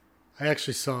I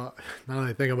actually saw, now that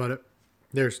I think about it,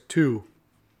 there's two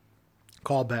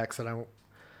callbacks that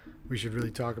we should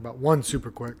really talk about. One super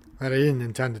quick that I didn't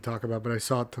intend to talk about, but I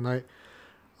saw it tonight.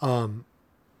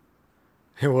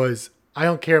 It was, I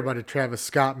don't care about a Travis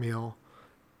Scott meal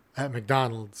at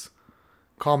McDonald's.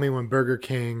 Call me when Burger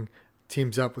King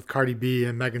teams up with Cardi B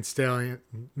and Megan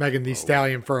Thee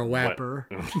Stallion for a Whopper.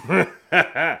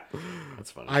 That's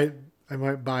funny. I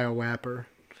might buy a Whopper.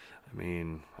 I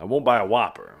mean, I won't buy a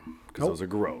Whopper because Nope. those are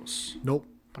gross. Nope.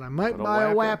 But I might But a buy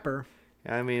a Whopper?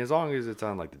 Whopper. I mean, as long as it's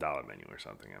on like the dollar menu or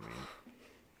something. I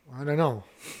mean, I don't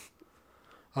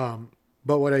know.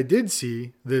 But what I did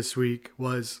see this week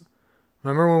was,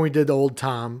 remember when we did the Old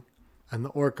Tom and the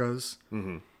orcas,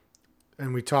 mm-hmm.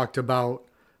 and we talked about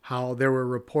how there were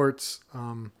reports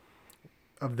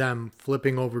of them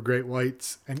flipping over great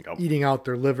whites and eating out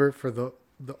their liver for the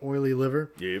oily liver.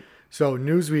 Yep. So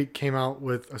Newsweek came out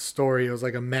with a story. It was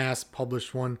like a mass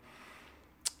published one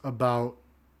about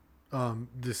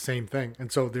the same thing. And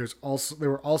so there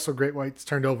were also great whites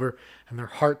turned over, and their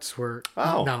hearts were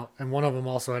eaten out, and one of them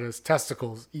also had his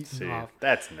testicles eaten off.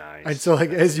 That's nice. And so,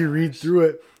 like, as you read through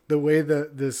it, the way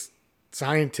that this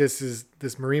scientist is,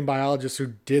 this marine biologist who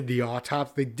did the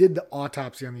autopsy, they did the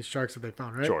autopsy on these sharks that they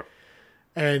found, right? Sure.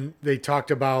 And they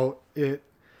talked about it,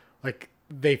 like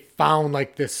they found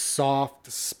like this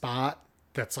soft spot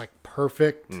that's like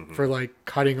perfect for like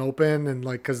cutting open, and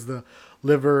like because the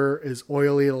liver is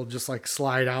oily, it'll just like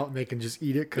slide out and they can just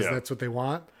eat it because that's what they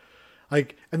want.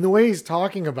 Like, and the way he's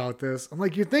talking about this, I'm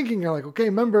like, you're like, okay,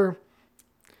 remember,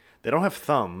 they don't have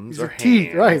thumbs these or are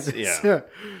teeth, hands. right? Yeah.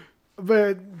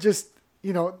 But just,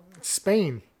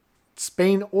 Spain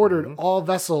ordered all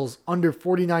vessels under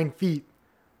 49 feet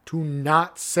to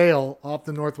not sail off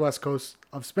the northwest coast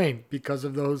of Spain because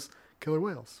of those killer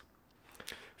whales.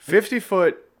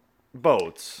 50-foot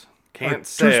boats can't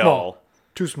sail.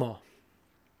 Too small.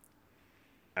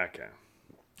 Okay.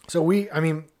 So we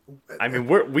know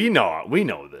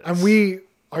this. and we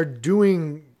are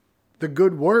doing the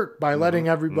good work by letting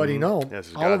everybody know.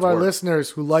 Yes, all of God's our work. listeners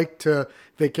who like to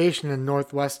vacation in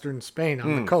northwestern Spain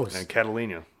on the coast And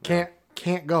Catalina. can't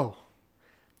go.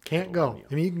 Can't go.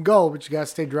 I mean, you can go, but you gotta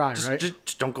stay dry, right?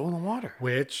 Just don't go in the water.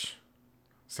 Which,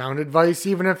 sound advice,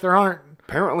 even if there aren't.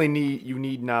 Apparently, you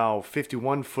need now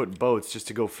 51-foot boats just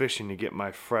to go fishing to get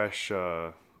my fresh, fish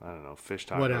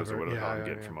tacos Whatever. or whatever Yeah, I'm yeah,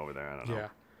 getting yeah. from over there. I don't know. Yeah.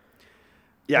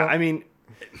 Yeah, Well- I mean,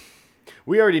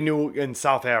 we already knew in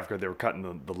South Africa they were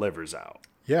cutting the livers out.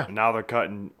 Yeah. And now they're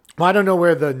cutting. Well, I don't know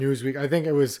where the Newsweek. I think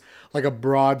it was like a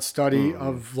broad study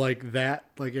of like that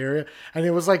like area, and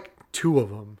it was like 2 of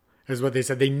them is what they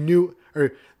said. They knew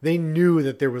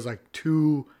that there was like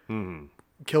 2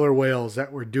 killer whales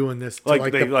that were doing this. To Like,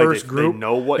 like they- the like, first they group.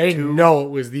 know what they 2? know it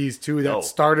was these 2 that Oh.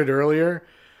 started earlier.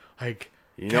 Like,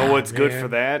 You know God, what's good man. for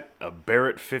that? A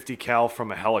Barrett 50 cal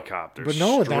from a helicopter. But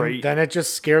no, straight. then it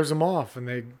just scares them off, and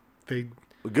they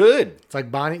Good. it's like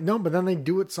Bonnie. No, but then they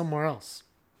do it somewhere else.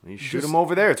 You shoot them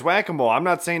over there. It's whack-a-mole. I'm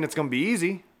not saying it's going to be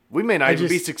easy. We may not even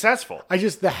be just- successful.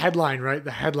 The headline, right?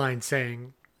 The headline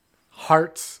saying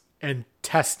hearts and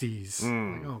testes.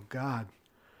 Like, oh God.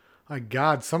 My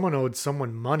God, someone owed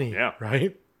someone money. Yeah.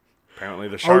 Right? Apparently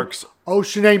the sharks.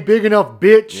 Ocean ain't big enough,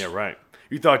 bitch. Yeah, right.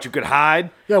 You thought you could hide?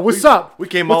 Yeah, what's up? We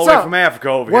came What's all the way up? from Africa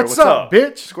over What's here. up,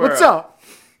 bitch? Square What's up?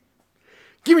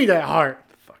 Give me that heart.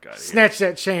 Fuck out of here. Snatch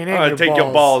that chain and I'm your going to take balls.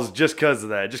 your balls just because of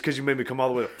that. Just because you made me come all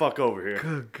the way the fuck over here.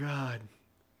 Good God.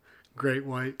 Great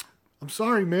white. I'm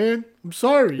sorry, man. I'm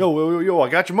sorry. Yo, I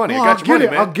got your money. Oh, I got your money,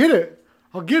 man.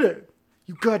 I'll get it.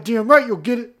 You goddamn right you'll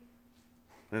get it.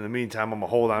 In the meantime, I'm going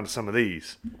to hold on to some of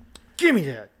these. Give me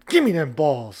that. Give me them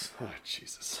balls. Oh,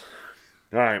 Jesus.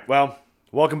 All right, well,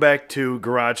 welcome back to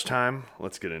Garage Time.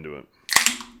 Let's get into it.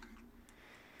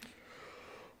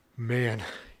 Man,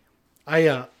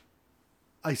 I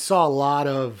saw a lot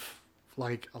of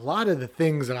the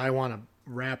things that I want to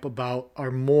rap about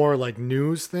are more like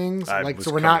news things. I Like, was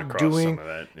so we're coming not across doing some of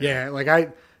that, yeah.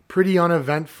 Like pretty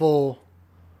uneventful.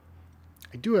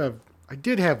 I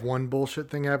did have one bullshit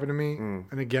thing happen to me,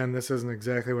 and again, this isn't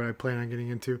exactly what I plan on getting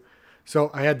into.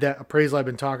 So I had that appraisal I've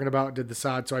been talking about, did the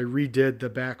sod, so I redid the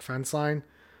back fence line.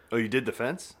 Oh, you did the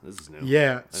fence? This is new. Yeah. I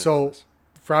didn't know So this.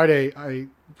 Friday,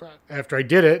 after I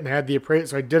did it and had the appraisal,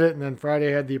 so I did it, and then Friday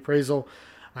I had the appraisal.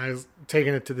 I was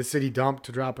taking it to the city dump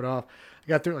to drop it off. I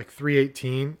got there at like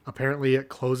 3:18. Apparently it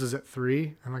closes at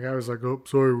 3, and the guy was like, "Oh,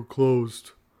 sorry, we're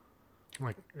closed." I'm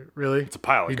like, "Really? It's a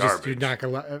pile of garbage. You're not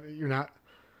gonna. You're not."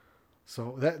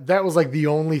 So that was like the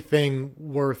only thing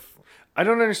worth. I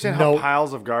don't understand No. how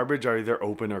piles of garbage are either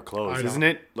open or closed. I know. Isn't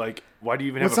it? Like, why do you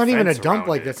even Well, have it's a not even a fence dump around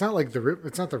like it? that. It's not like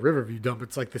it's not the Riverview dump.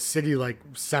 It's like the city like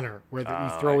center where you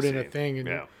Oh, throw I it in see. a thing and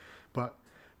Yeah.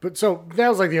 But so that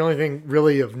was like the only thing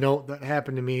really of note that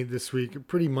happened to me this week. A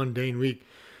pretty mundane week.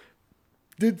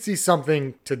 Did see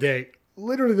something today.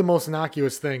 Literally the most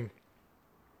innocuous thing.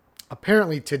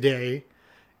 Apparently today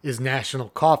is National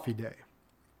Coffee Day.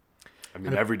 I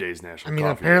mean, every day is National I mean,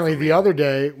 Coffee Day. apparently the other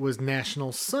day was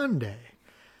National Sunday.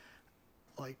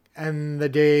 Like, and the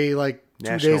day, like, 2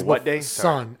 National days what before. day?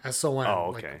 Son, S-O-N.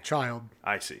 Oh, okay. Like, child.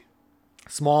 I see.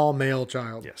 Small male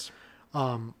child. Yes.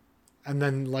 And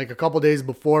then, like, a couple days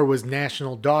before was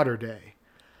National Daughter Day.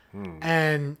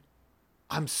 And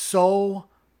I'm so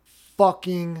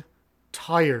fucking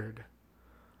tired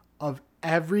of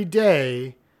every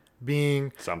day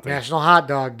being Something. National Hot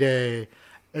Dog Day.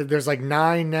 There's like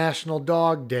 9 National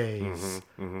Dog Days.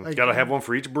 Like, Gotta have one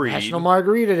for each breed. National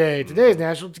Margarita Day. Today's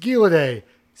National Tequila Day.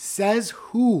 Says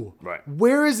who? Right.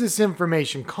 Where is this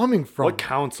information coming from? What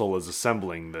council is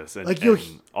assembling this and, Like, you'll-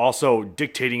 and also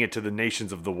dictating it to the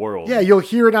nations of the world? Yeah, you'll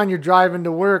hear it on your drive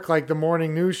into work, like the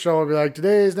morning news show will be like,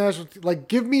 today's National... Like,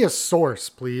 give me a source,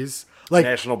 please. Like,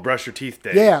 National Brush Your Teeth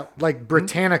Day. yeah, like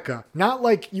Britannica. Not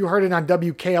like you heard it on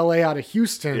WKLA out of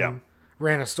Houston. Yeah.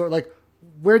 Ran a story. Like,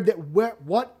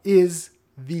 what is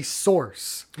the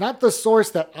source? Not the source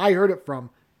that I heard it from.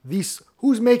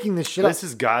 Who's making this shit up? This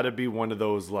has got to be one of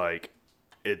those, like,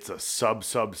 it's a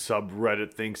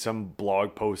subreddit thing, some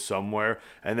blog post somewhere,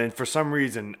 and then for some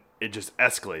reason it just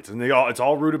escalates, and it's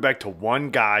all rooted back to one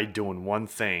guy doing one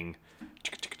thing.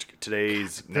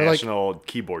 Today's National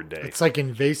Keyboard Day. It's like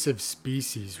invasive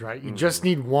species, right? You just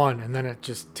need one, and then it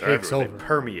just takes They over.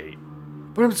 permeate.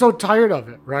 But I'm so tired of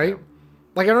it, right?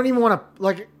 Like, I don't even want to,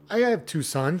 like, I have 2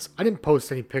 sons. I didn't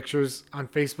post any pictures on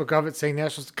Facebook of it saying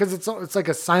National, because it's like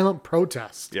a silent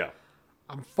protest. Yeah.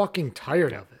 I'm fucking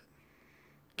tired of it.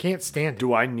 Can't stand it.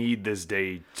 Do I need this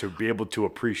day to be able to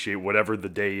appreciate whatever the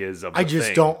day is of the I just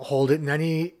thing? don't hold it in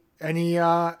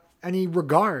any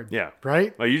regard. Yeah.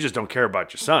 Right? Well, you just don't care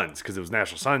about your sons because it was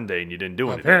National Sunday and you didn't do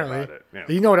anything Apparently. about it. Yeah.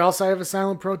 You know what else I have a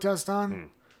silent protest on?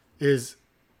 Is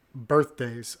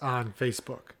birthdays on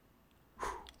Facebook.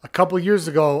 A couple years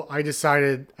ago, I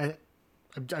decided, and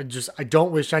I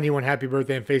don't wish anyone happy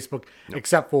birthday on Facebook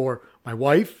except for my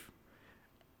wife,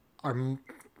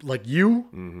 like you,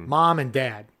 mom, and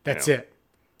dad. That's Yeah. it.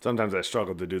 Sometimes I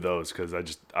struggle to do those because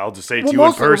I'll just say it Well, to you in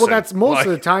most person. that's most of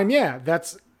the Like, time. Yeah,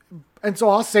 and so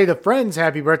I'll say to friends,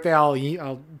 "Happy birthday."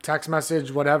 I'll text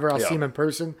message, whatever. I'll Yeah. see them in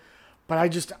person, but I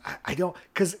don't,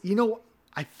 because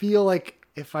I feel like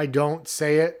if I don't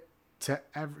say it to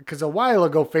because a while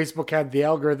ago Facebook had the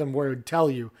algorithm where it would tell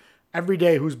you every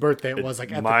day whose birthday it was,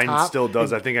 like at mine the top. still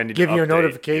does. and I think I need give to you a update.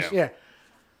 notification. Yeah.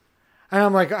 And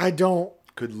I'm like, I don't.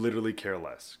 Could literally care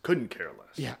less. Couldn't care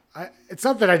less. Yeah, it's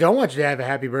not that I don't want you to have a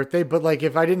happy birthday, but like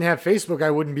if I didn't have Facebook,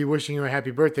 I wouldn't be wishing you a happy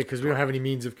birthday because we don't have any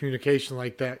means of communication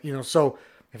like that. So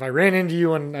if I ran into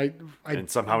you and I And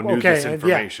somehow knew this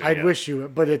information, I'd yeah. wish you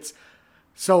it, but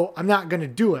so I'm not going to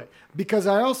do it because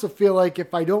I also feel like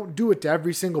if I don't do it to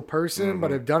every single person,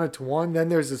 but I've done it to one, then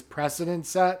there's this precedent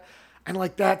set, and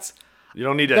like You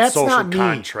don't need that that's social not me.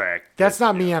 contract. That's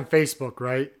not me on Facebook,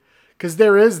 right? Because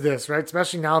there is this, right?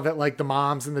 Especially now that like the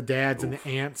moms and the dads and the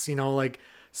aunts, like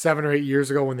 7 or 8 years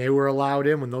ago when they were allowed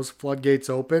in, when those floodgates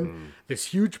opened, this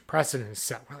huge precedent is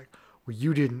set. We're like, well,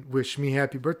 you didn't wish me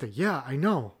happy birthday. Yeah, I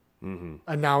know. And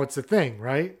now it's a thing,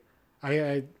 right?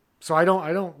 So I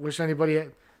don't wish anybody.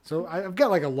 So I've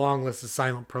got like a long list of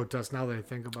silent protests now that I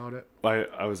think about it.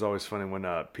 I was always funny when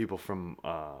people from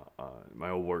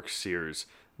my old work, Sears,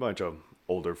 a bunch of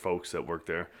older folks that work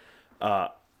there,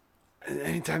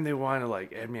 anytime they want to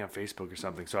like add me on Facebook or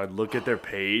something, so I'd look at their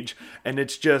page and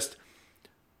it's just,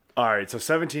 all right, so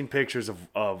 17 pictures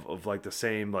of like the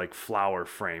same like flower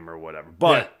frame or whatever.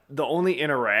 But the only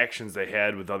interactions they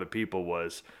had with other people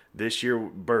was this year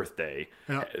birthday.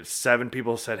 Yeah. 7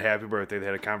 people said happy birthday. They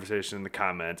had a conversation in the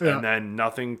comments, Yeah. and then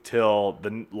nothing till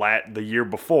the year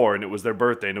before, and it was their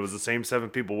birthday, and it was the same 7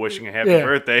 people wishing a happy Yeah.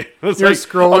 birthday. It was You're like,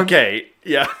 scrolling- okay,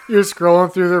 yeah. You're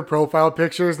scrolling through their profile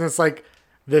pictures and it's like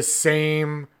the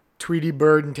same Tweety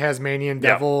Bird and Tasmanian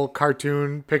Devil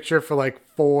cartoon picture for like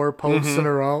 4 posts in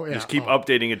a row. Yeah. Just keep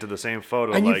updating it to the same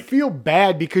photo. And you like, feel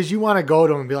bad because you want to go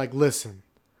to them and be like, listen,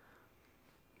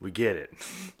 we get it.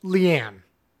 Leanne,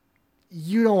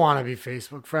 you don't want to be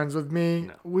Facebook friends with me.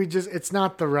 No. It's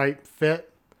not the right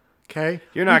fit. Okay.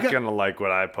 You're not going to like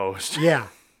what I post. Yeah.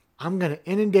 I'm going to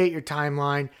inundate your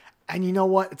timeline. And you know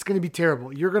what? It's going to be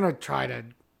terrible. You're going to try to,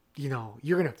 you're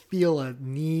going to feel a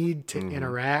need to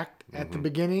interact at the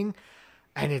beginning.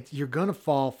 And you're going to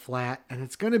fall flat. And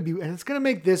it's going to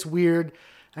make this weird.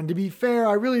 And to be fair,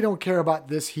 I really don't care about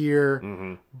this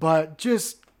here. But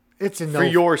just, it's a no. For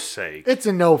your sake. It's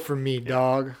a no for me,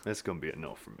 dog. That's going to be a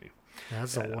no for me.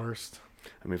 That's the worst.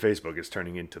 I mean, Facebook is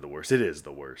turning into the worst. It is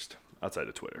the worst outside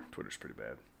of Twitter. Twitter's pretty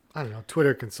bad. I don't know.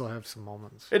 Twitter can still have some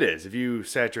moments. It is. If you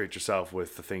saturate yourself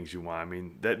with the things you want. I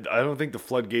mean, I don't think the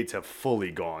floodgates have fully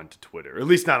gone to Twitter. At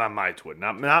least not on my Twitter.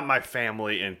 Not my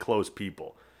family and close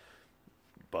people.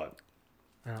 But,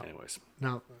 anyways.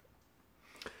 No.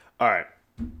 All right.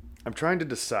 I'm trying to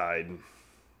decide.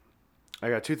 I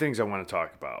got two things I want to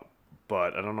talk about.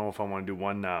 But I don't know if I want to do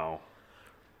one now.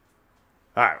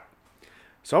 All right.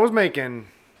 So I was making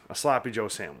a Sloppy Joe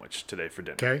sandwich today for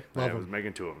dinner. Okay. Love I was them.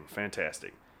 making two of them.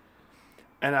 Fantastic.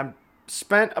 And I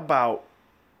spent about,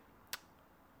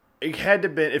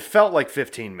 it felt like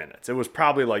 15 minutes. It was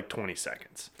probably like 20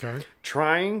 seconds. Okay.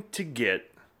 Trying to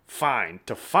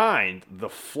find the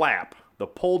flap, the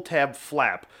pull tab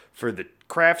flap for the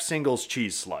Kraft Singles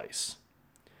cheese slice.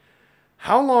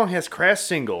 How long has Kraft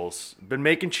Singles been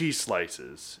making cheese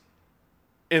slices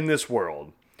in this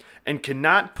world and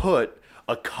cannot put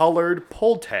a colored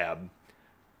pull tab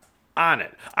on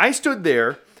it? I stood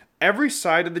there, every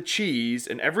side of the cheese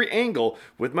and every angle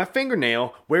with my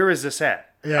fingernail. Where is this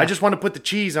at? Yeah. I just want to put the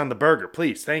cheese on the burger,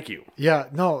 please. Thank you. Yeah,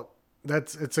 no,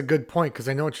 it's a good point because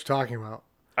I know what you're talking about.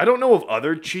 I don't know of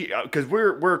other cheese, because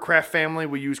we're a Kraft family.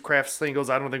 We use Kraft Singles.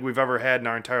 I don't think we've ever had in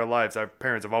our entire lives. Our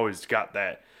parents have always got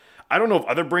that. I don't know if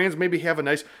other brands maybe have a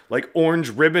nice like orange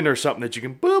ribbon or something that you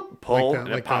can pull and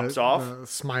it pops off. The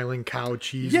smiling cow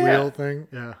cheese Yeah. wheel thing.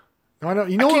 Yeah. No, I know.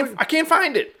 You know I can't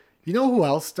find it. You know who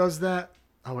else does that?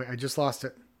 Oh wait, I just lost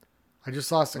it.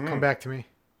 Come back to me.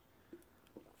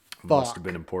 Must have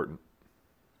been important.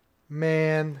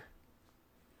 Man.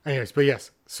 Anyways, but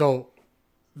yes. So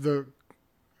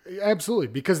absolutely,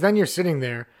 because then you're sitting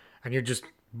there and you're just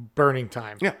burning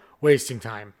time. Yeah. Wasting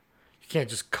time. You can't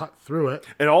just cut through it.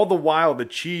 And all the while the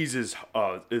cheese is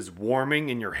warming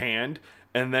in your hand,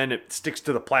 and then it sticks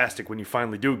to the plastic when you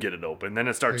finally do get it open. Then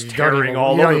it starts tearing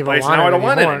all over the place. Now I don't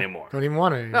want it anymore. Don't even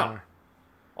want it anymore. No.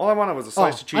 All I wanted was a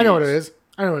slice of cheese. I know what it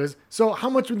is. So how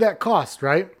much would that cost,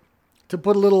 right? To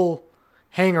put a little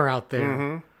hanger out there,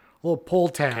 a little pull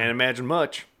tab. Can't imagine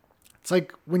much. It's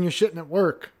like when you're shitting at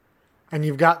work and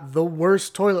you've got the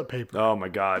worst toilet paper. Oh my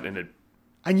God.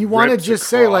 And you want to rips just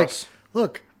say like, across.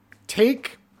 look,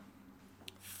 take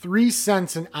 3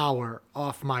 cents an hour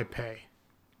off my pay.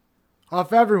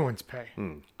 Off everyone's pay.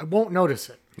 I won't notice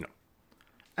it. No.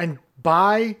 And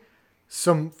buy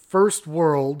some first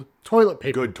world toilet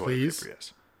paper, Good toilet please. paper,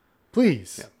 yes.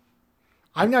 Please. Yeah.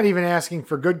 I'm not even asking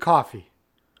for good coffee,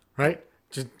 right?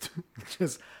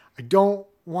 Just I don't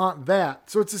want that.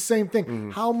 So it's the same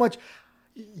thing. How much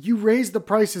you raise the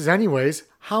prices anyways?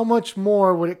 How much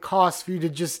more would it cost for you to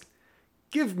just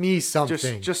give me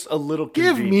something? Just a little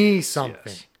give me convenience, something.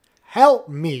 yes. Help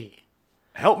me.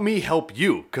 Help me help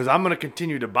you, because I'm going to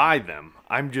continue to buy them.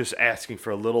 I'm just asking for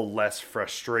a little less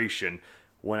frustration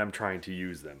when I'm trying to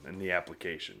use them in the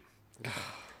application.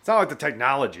 It's not like the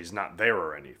technology's not there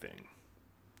or anything.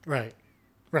 Right.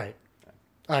 I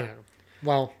don't know.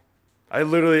 Well, I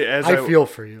literally, I feel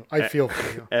for you.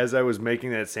 As I was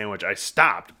making that sandwich, I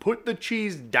stopped, put the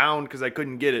cheese down because I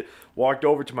couldn't get it, walked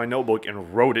over to my notebook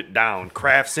and wrote it down.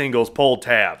 Kraft Singles pull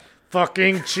tab.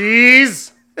 Fucking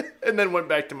cheese. And then went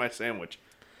back to my sandwich.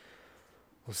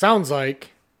 Well, sounds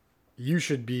like you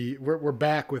should be. We're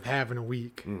back with having a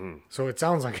week. So it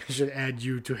sounds like I should add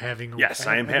you to having a week. Yes,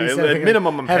 I am. At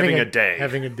minimum, I'm having a day.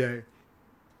 Having a day.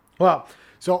 Well,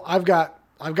 so I've got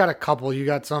a couple. You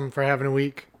got some for having a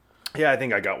week? Yeah, I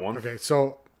think I got one. Okay,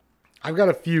 so I've got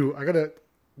a few.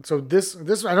 So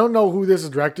this I don't know who this is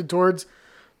directed towards,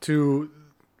 to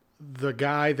the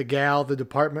guy, the gal, the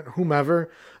department, whomever.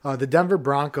 The Denver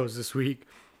Broncos this week.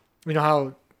 You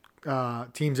know how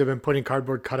teams have been putting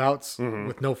cardboard cutouts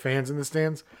with no fans in the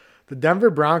stands? The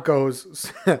Denver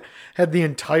Broncos had the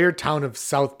entire town of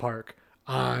South Park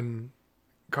on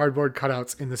cardboard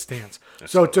cutouts in the stands.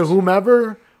 So to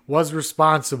whomever was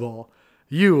responsible,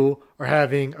 you are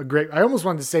having a great... I almost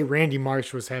wanted to say Randy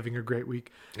Marsh was having a great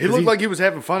week. He looked like he was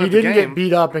having fun at the game. He didn't get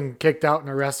beat up and kicked out and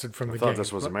arrested from the game. I thought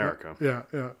this was America.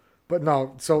 Yeah. But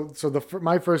no, so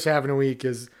my first having a week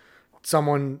is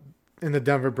someone in the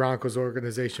Denver Broncos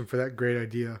organization for that great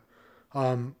idea.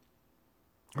 Who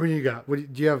do you got? Do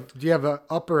you have a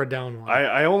up or a down one?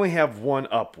 I only have one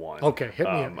up one. Okay, hit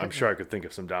me. I'm sure I could think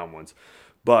of some down ones.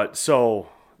 But so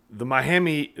the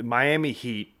Miami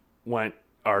Heat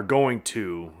are going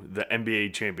to the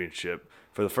NBA championship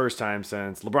for the first time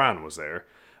since LeBron was there.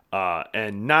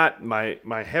 And not my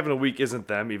having a week isn't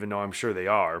them, even though I'm sure they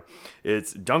are.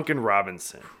 It's Duncan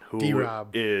Robinson, who D-Rob.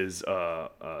 is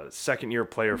a second-year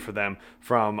player for them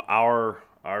from our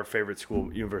our favorite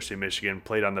school, University of Michigan,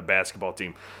 played on the basketball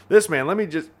team. This man,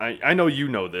 I know you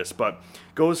know this, but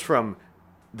goes from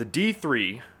the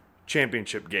D3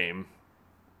 championship game,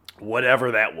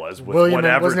 whatever that was, with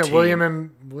whatever wasn't it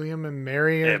team. William and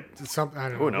Mary? Something, I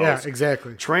don't know. Who knows? Yeah,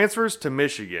 exactly. Transfers to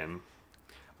Michigan.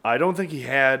 I don't think he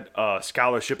had a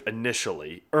scholarship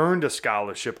initially, earned a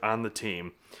scholarship on the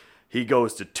team. He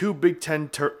goes to 2 Big Ten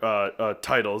tournament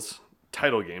title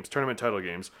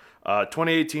games,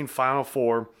 2018 Final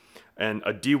Four, and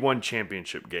a D1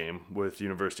 championship game with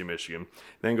University of Michigan.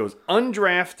 Then goes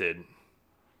undrafted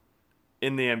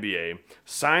in the NBA,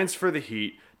 signs for the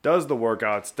Heat, does the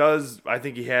workouts, I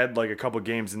think he had like a couple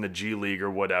games in the G League or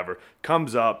whatever,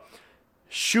 comes up,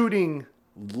 shooting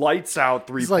lights out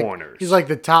three-pointers. He's like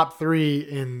the top 3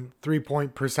 in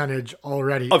 3-point percentage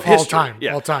already of all history. time.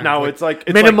 Yeah. All time. Now it's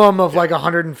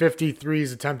 150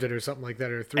 threes attempted or something like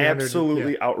that, or 300.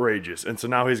 Absolutely outrageous. And so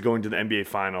now he's going to the NBA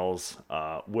Finals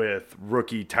with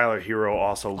rookie Tyler Hero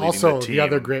also leading the team. The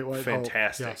other great white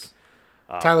fantastic. Yes.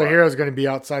 Tyler Hero is going to be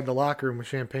outside the locker room with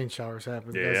champagne showers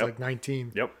happening. Yeah, He's like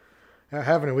 19. Yep.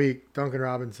 Having a week. Duncan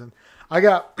Robinson. I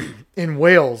got in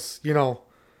Wales,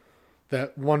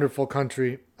 that wonderful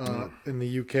country in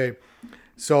the UK.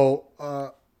 So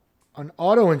an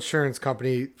auto insurance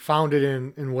company founded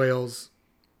in Wales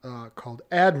called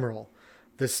Admiral.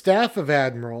 The staff of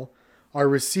Admiral are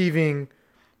receiving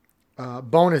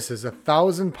bonuses,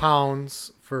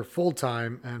 £1,000 for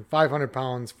full-time and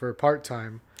 £500 for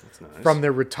part-time. That's nice. From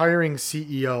their retiring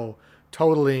CEO,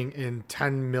 totaling in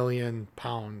 £10 million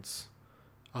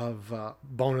of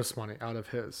bonus money out of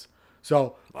his.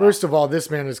 So, First of all, this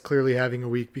man is clearly having a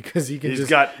week because he can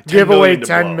give away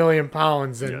 £10 million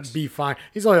and be fine.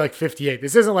 He's only like 58.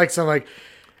 This isn't like some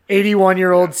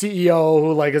 81-year-old CEO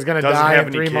who is going to die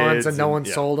in 3 months and no one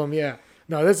sold him. Yeah.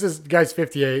 No, guy's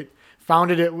 58.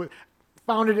 Founded it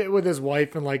with his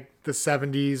wife in the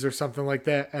 70s or something like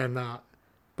that. And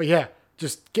but yeah,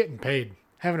 just getting paid,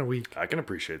 having a week. I can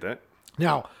appreciate that.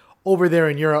 Now, over there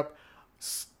in Europe,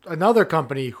 another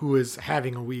company who is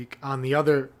having a week on the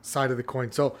other side of the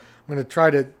coin. So I'm going to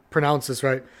try to pronounce this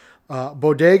right.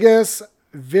 Bodegas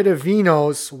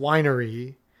Vidavinos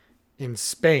Winery in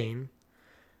Spain.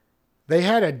 They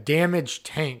had a damaged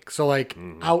tank. So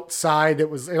outside, it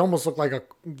almost looked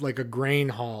like a grain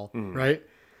haul, right?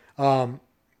 And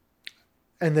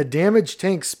the damaged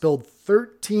tank spilled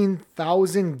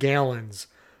 13,000 gallons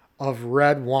of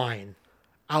red wine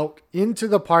out into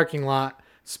the parking lot,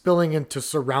 spilling into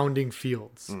surrounding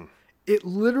fields. It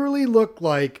literally looked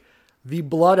like the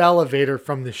blood elevator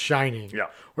from The Shining,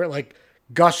 where it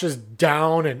gushes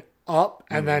down and up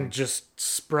and then just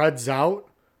spreads out.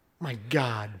 My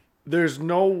God. There's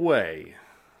no way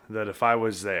that if I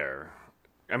was there,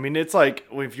 I mean, it's like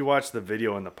if you watch the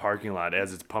video in the parking lot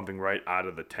as it's pumping right out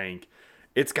of the tank,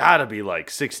 it's got to be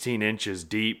 16 inches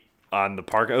deep on the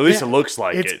parking. At least it looks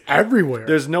like it's everywhere.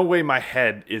 There's no way my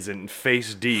head isn't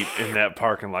face deep in that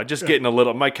parking lot. Just getting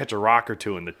might catch a rock or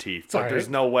two in the teeth. But there's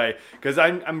no way, because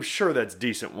I'm sure that's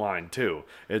decent wine too.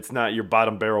 It's not your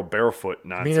bottom barrel barefoot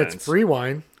nonsense. I mean, it's free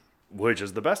wine, which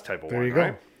is the best type of wine. There you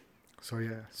right? go. So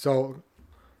yeah, so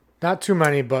not too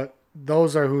many, but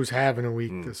those are who's having a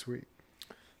week this week.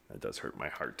 That does hurt my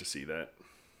heart to see that.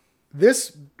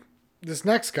 This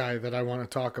next guy that I want to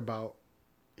talk about,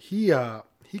 he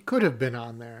could have been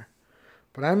on there,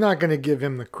 but I'm not going to give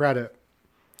him the credit.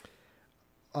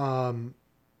 I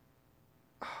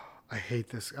hate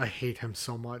this. I hate him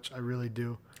so much. I really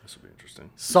do. This will be interesting.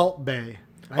 Salt Bay.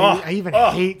 I even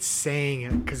hate saying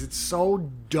it because it's so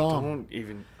dumb.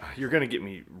 You're going to get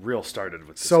me real started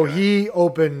with this So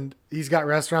guy. He's got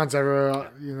restaurants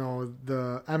everywhere,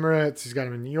 the Emirates, he's got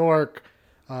them in New York.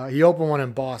 He opened one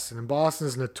in Boston, and Boston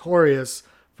is notorious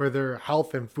for their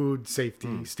health and food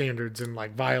safety standards and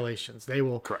violations. They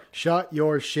will shut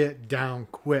your shit down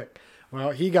quick.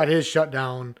 Well, he got his shut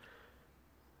down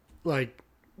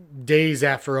days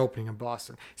after opening in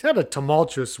Boston. He's had a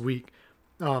tumultuous week.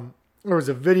 There was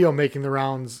a video making the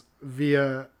rounds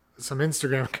via some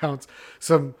Instagram accounts.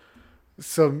 Some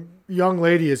young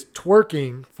lady is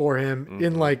twerking for him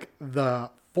in the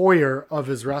foyer of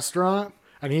his restaurant,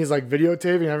 and he's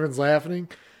videotaping. Everyone's laughing,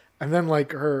 and then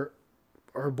her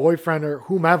boyfriend or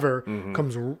whomever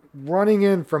comes running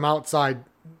in from outside.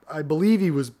 I believe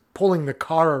he was pulling the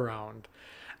car around,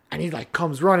 and he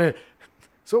comes running.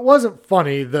 So it wasn't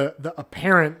funny, the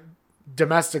apparent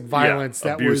domestic violence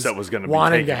that was going to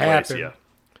wanting to happen. Place, yeah.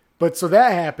 But so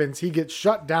that happens, he gets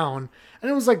shut down, and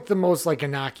it was the most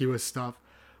innocuous stuff.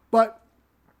 But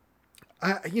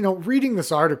reading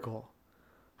this article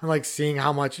and seeing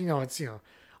how much, it's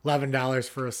 $11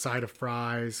 for a side of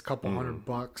fries, couple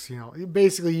 $100. You know,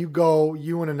 basically you go,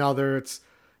 you and another, it's,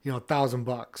 you know,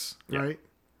 $1,000, right?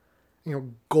 You know,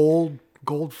 gold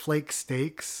flake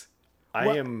steaks.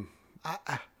 And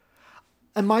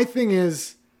my thing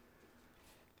is,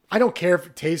 I don't care if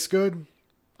it tastes good.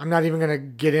 I'm not even going to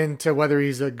get into whether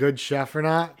he's a good chef or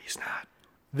not. He's not.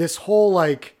 This whole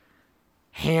like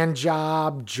hand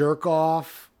job jerk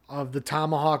off of the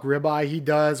tomahawk ribeye he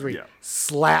does where he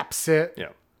slaps it. Yeah.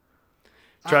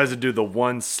 Tries to do the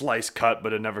one slice cut,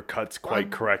 but it never cuts quite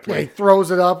correctly. Yeah, he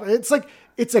throws it up. It's like,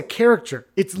 it's a character.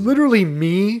 It's literally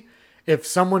me. If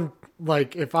someone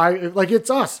like,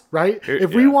 it's us, right?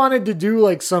 If we wanted to do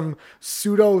like some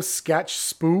pseudo sketch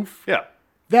spoof. Yeah.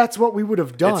 That's what we would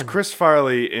have done. It's Chris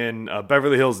Farley in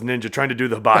Beverly Hills Ninja trying to do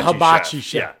the hibachi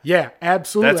chef. Yeah,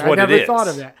 absolutely. That's what I never it thought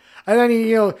is. of that. And then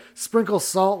he, sprinkles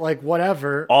salt, like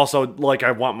whatever. Also, like,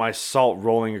 I want my salt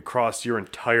rolling across your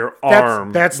entire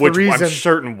arm, that's the which reason. I'm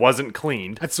certain wasn't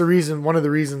cleaned. That's the reason. One of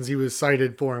the reasons he was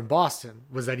cited for in Boston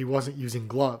was that he wasn't using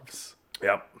gloves.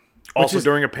 Yep. Also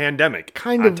during a pandemic.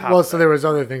 Kind of. Well, so there was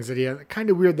other things that he had. Kind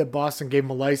of weird that Boston gave him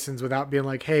a license without being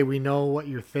like, "Hey, we know what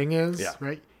your thing is,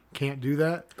 right? Can't do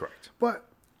that." Correct. But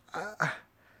I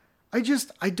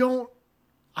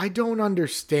don't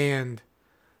understand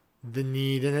the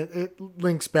need, and it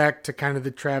links back to kind of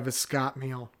the Travis Scott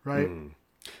meal, right?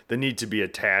 The need to be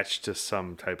attached to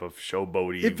some type of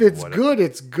showboaty. If it's good,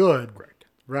 it's good,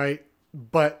 right?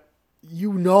 But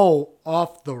you know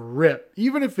off the rip,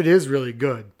 even if it is really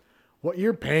good, what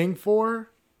you're paying for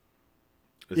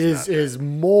is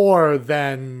more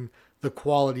than the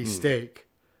quality steak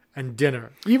and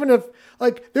dinner. Even if,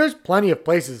 like, there's plenty of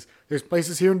places. There's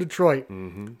places here in Detroit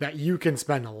that you can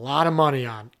spend a lot of money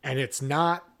on, and it's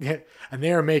not, and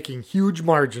they are making huge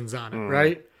margins on it,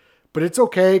 right? But it's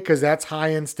okay because that's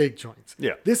high-end steak joints.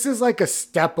 Yeah. This is like a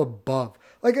step above.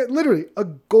 Like, literally, a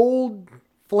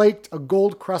gold-flaked, a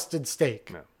gold-crusted steak.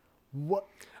 Yeah. What?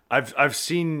 I've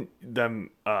seen them.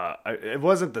 It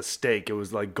wasn't the steak. It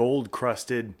was like gold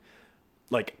crusted,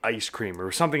 like ice cream or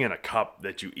something in a cup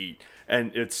that you eat,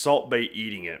 and it's Salt Bae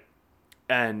eating it,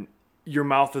 and your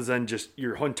mouth is then just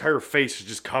your entire face is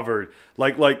just covered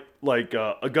like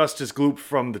Augustus Gloop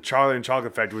from the Charlie and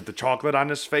Chocolate Factory with the chocolate on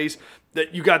his face.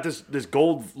 That you got this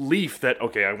gold leaf that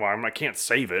I can't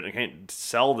save it. I can't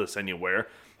sell this anywhere.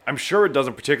 I'm sure it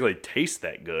doesn't particularly taste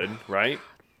that good, right?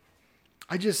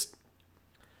 I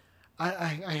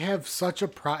have such a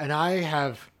and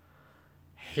I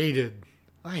hate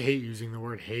using the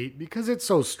word hate because it's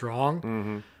so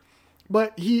strong.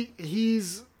 But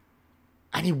he's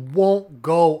and he won't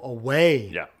go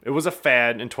away. Yeah, it was a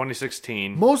fad in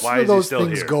 2016. Most Why of is he those still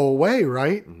things here? go away,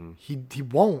 right? He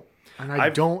won't, and I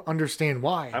don't understand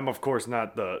why. I'm of course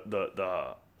not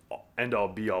the end all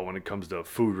be all when it comes to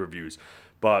food reviews,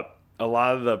 but a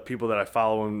lot of the people that I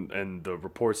follow and the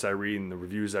reports I read and the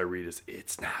reviews I read is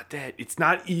it's not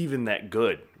even that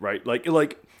good, right? Like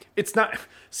it's not.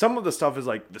 Some of the stuff is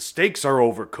like the steaks are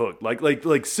overcooked,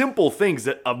 like simple things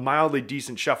that a mildly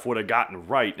decent chef would have gotten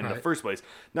right in the first place.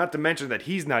 Not to mention that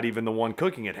he's not even the one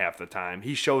cooking it half the time.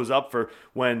 He shows up for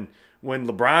when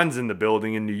LeBron's in the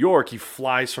building in New York. He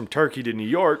flies from Turkey to New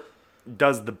York,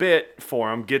 does the bit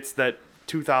for him, gets that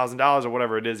 $2,000 or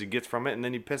whatever it is he gets from it, and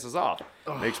then he pisses off.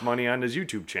 Makes money on his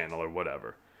YouTube channel or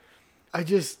whatever.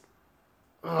 Those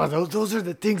are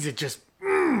the things that just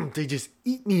they just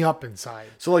eat me up inside.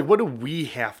 So, like, what do we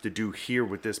have to do here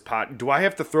with this pot? Do I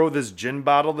have to throw this gin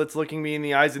bottle that's looking me in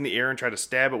the eyes in the air and try to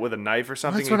stab it with a knife or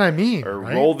something? That's what I mean. Or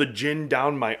right? roll the gin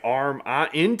down my arm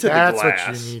into the glass? That's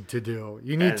what you need to do.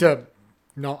 You need to...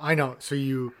 No, I know. So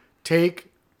you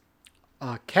take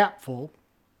a capful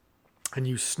and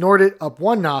you snort it up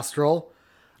one nostril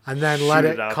and then let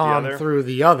it come through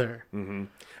the other. Mm-hmm.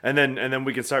 And then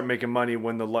we can start making money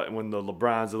when the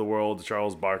LeBrons of the world, the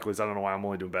Charles Barkleys. I don't know why I'm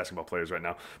only doing basketball players right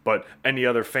now, but any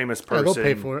other famous person they'll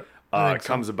pay for it.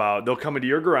 Comes about, they'll come into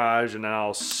your garage and then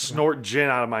I'll snort gin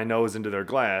out of my nose into their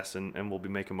glass, and we'll be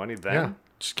making money then. Yeah,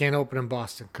 just can't open in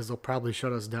Boston because they'll probably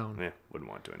shut us down. Yeah, wouldn't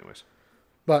want to anyways.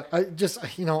 But I just,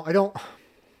 I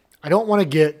don't want to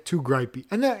get too gripey,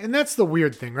 and that's the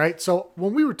weird thing, right? So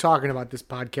when we were talking about this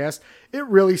podcast, it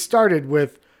really started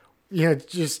with,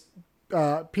 just.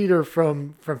 Peter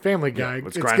from Family Guy.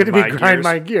 It's going to be grind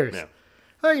my gears. Yeah.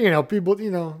 People,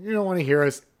 you don't want to hear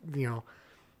us,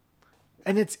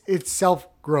 and it's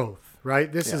self-growth, right?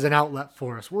 This is an outlet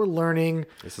for us. We're learning.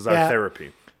 This is our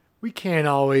therapy. We can't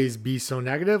always be so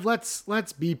negative.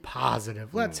 Let's be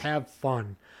positive. Let's have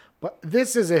fun. But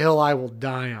this is a hill I will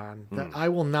die on, that I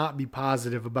will not be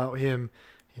positive about him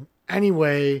in any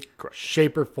way,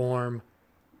 shape, or form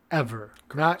ever.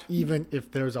 Not even if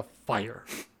there's a fire.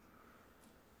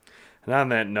 And on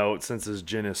that note, since this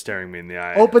gin is staring me in the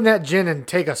eye, Open that gin and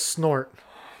take a snort.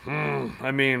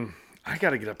 I mean, I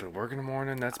got to get up and work in the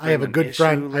morning. That's been I have a an good issue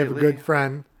friend. I have a lately. good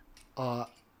friend. I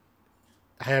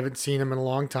haven't seen him in a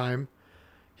long time.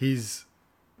 He was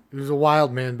a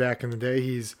wild man back in the day.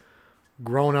 He's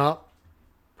grown up.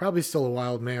 Probably still a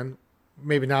wild man.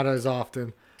 Maybe not as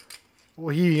often.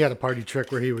 Well, he had a party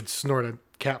trick where he would snort a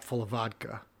cap full of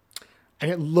vodka. And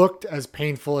it looked as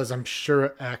painful as I'm sure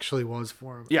it actually was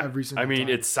for him. Yeah, Every single I mean, time.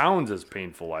 it sounds as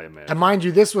painful, I imagine. And mind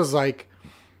you, this was like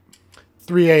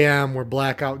 3 a.m. We're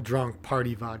blackout drunk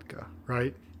party vodka,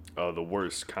 right? The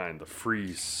worst kind, the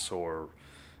Freeze or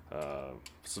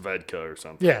Svedka or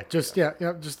something. Yeah, just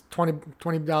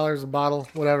 $20 a bottle,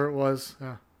 whatever it was.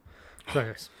 Yeah. So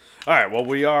anyways. All right, well,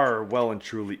 we are well and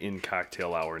truly in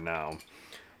cocktail hour now.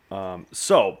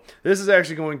 So this is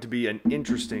actually going to be an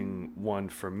interesting one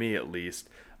for me, at least.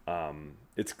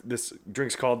 This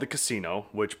drink's called the Casino,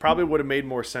 which probably would have made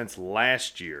more sense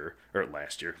last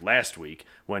week,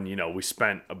 when we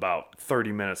spent about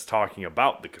 30 minutes talking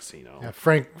about the Casino. Yeah,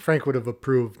 Frank would have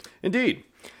approved. Indeed,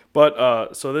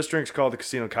 but so this drink's called the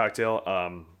Casino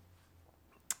Cocktail.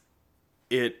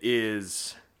 It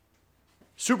is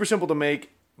super simple to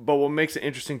make. But what makes it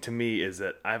interesting to me is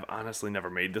that I've honestly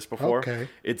never made this before. Okay.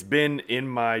 It's been in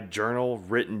my journal,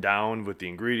 written down with the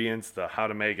ingredients, the how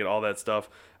to make it, all that stuff.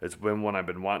 It's been one I've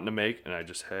been wanting to make, and I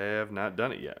just have not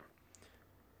done it yet.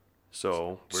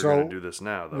 So we're going to do this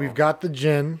now, though. We've got the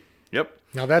gin. Yep.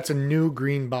 Now that's a new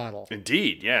green bottle.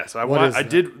 Indeed, yes. What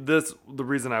did this. The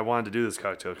reason I wanted to do this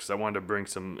cocktail because I wanted to bring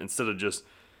some, instead of just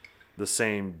the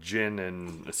same gin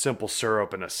and a simple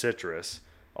syrup and a citrus.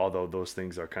 Although those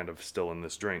things are kind of still in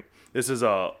this drink. This is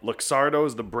Luxardo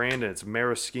is the brand, and it's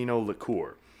maraschino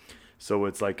liqueur. So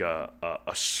it's like a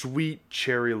sweet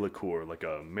cherry liqueur, like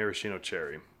a maraschino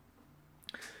cherry.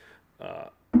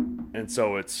 And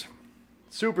so it's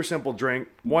super simple drink.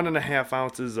 1.5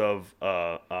 ounces of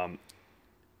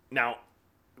now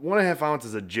 1.5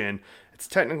 ounces of gin. It's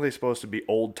technically supposed to be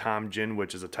Old Tom gin,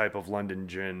 which is a type of London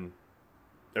gin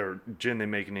or gin they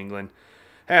make in England.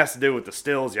 Has to do with the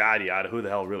stills, yada yada. Who the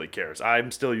hell really cares?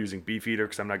 I'm still using Beefeater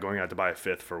because I'm not going out to buy a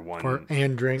fifth for one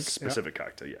drink specific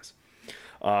cocktail. Yes.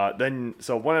 Then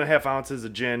 1.5 ounces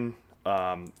of gin,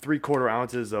 3/4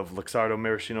 ounces of Luxardo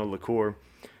maraschino liqueur,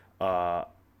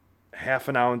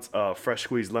 1/2 ounce of fresh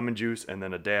squeezed lemon juice, and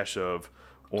then a dash of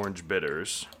orange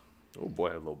bitters. Oh boy, I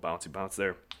had a little bouncy bounce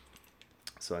there.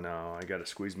 So now I got to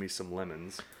squeeze me some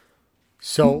lemons.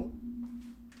 So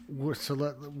we're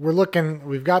looking.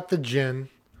 We've got the gin.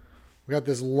 We got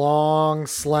this long,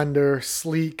 slender,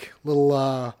 sleek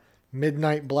little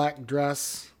midnight black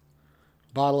dress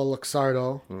bottle of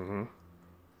Luxardo. Mm-hmm.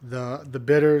 The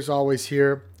bitters always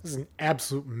here. This is an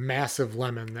absolute massive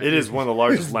lemon. It is one of the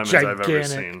largest lemons I've ever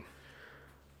seen.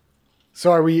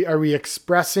 So are we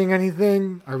expressing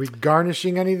anything? Are we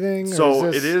garnishing anything? So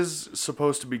it is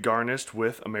supposed to be garnished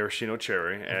with a maraschino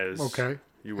cherry, as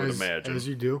you would imagine. As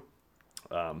you do.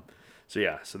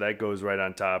 So that goes right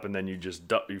on top, and then you just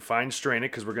you fine strain it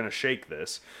because we're gonna shake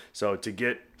this. So to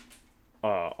get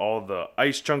all the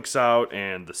ice chunks out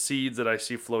and the seeds that I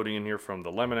see floating in here from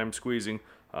the lemon I'm squeezing,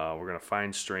 we're gonna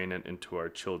fine strain it into our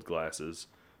chilled glasses,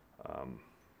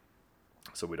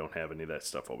 so we don't have any of that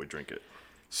stuff while we drink it.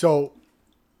 So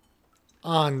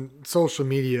on social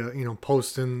media,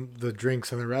 posting the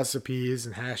drinks and the recipes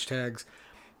and hashtags,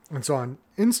 and so on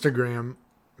Instagram,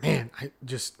 man,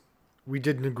 we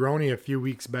did Negroni a few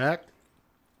weeks back.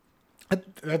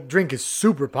 That drink is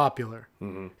super popular.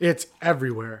 Mm-hmm. It's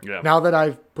everywhere. Yeah. Now that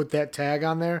I've put that tag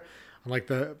on there, on like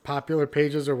the popular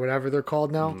pages or whatever they're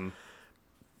called now,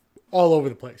 all over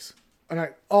the place.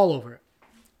 And all over it.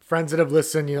 Friends that have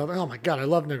listened, oh my God, I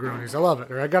love Negronis. I love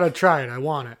it. Or I got to try it. I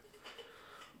want it.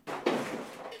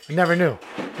 I never knew.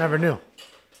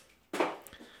 All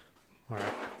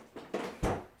right.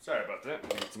 Sorry about that.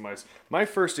 My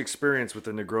first experience with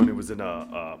the Negroni was in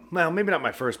well, maybe not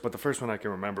my first, but the first one I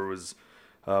can remember was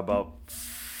about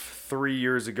 3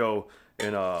 years ago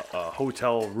in a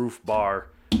hotel roof bar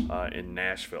in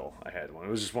Nashville. I had one.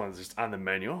 It was just one just on the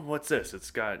menu. Oh, what's this?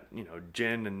 It's got,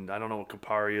 gin and I don't know what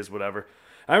Campari is, whatever.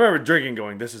 I remember drinking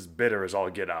going, this is bitter as all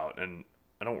get out. And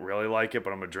I don't really like it,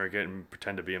 but I'm going to drink it and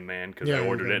pretend to be a man because I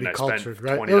ordered it and I spent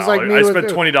 $20. It was like I spent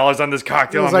 $20 on this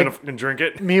cocktail. I'm going to drink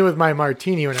it. Me with my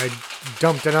martini when I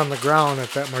dumped it on the ground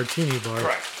at that martini bar.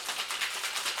 Correct.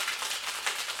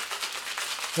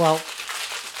 Well,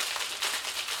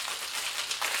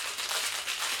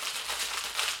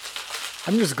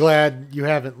 I'm just glad you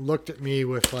haven't looked at me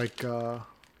with like,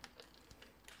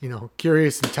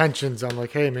 curious intentions. I'm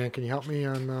like, hey man, can you help me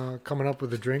on coming up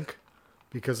with a drink?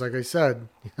 Because like I said,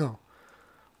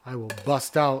 I will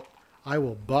bust out. I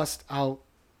will bust out.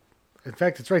 In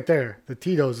fact, it's right there. The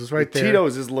Tito's is right there.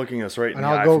 Tito's is looking us right in And the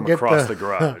I'll eye go from get across the- the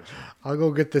garage. I'll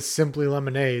go get this Simply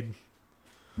Lemonade.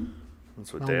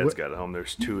 That's what Dad's got at home.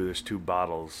 There's two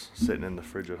bottles sitting in the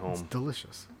fridge at It's home.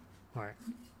 delicious. All right.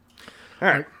 All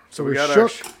right. So we we're got our.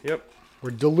 shook. Yep.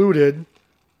 We're diluted.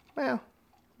 Well,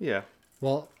 yeah.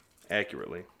 Well,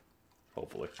 Accurately.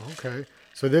 Hopefully. okay.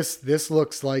 So this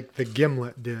looks like the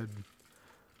Gimlet did.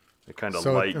 A kind of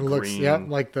So light it green. looks, yeah,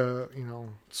 like the,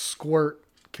 squirt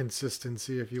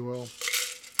consistency, if you will.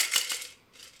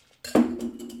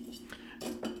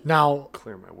 Now,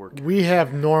 Clear my work. we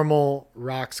have normal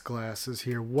rocks glasses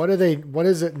here. What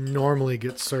does it normally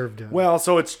get served in? Well,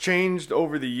 so it's changed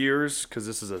over the years because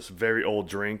this is a very old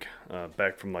drink,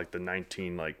 back from like the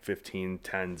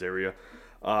 1510s area.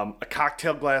 A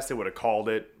cocktail glass, they would have called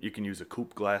it. You can use a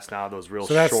coupe glass now. Those real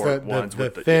so that's short the ones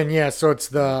with the thin, yeah. So it's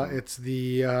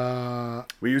the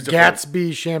We used it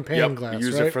Gatsby champagne Yep, glass, we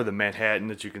use right? it for the Manhattan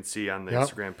that you can see on the Yep.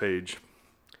 Instagram page.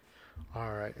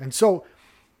 All right. And so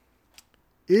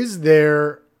is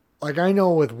there, like, I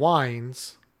know with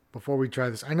wines, before we try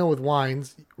this, I know with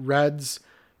wines, reds,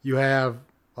 you have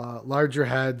larger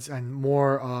heads and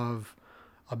more of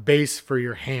a base for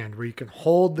your hand where you can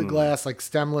hold the glass like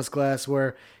stemless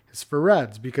glassware is for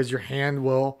reds because your hand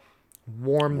will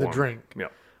warm the drink.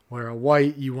 Yep. Where a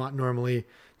white you want normally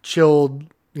chilled,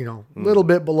 a little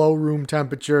bit below room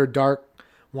temperature, dark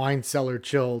wine cellar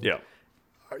chilled. Yeah.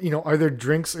 Are there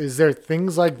drinks? Is there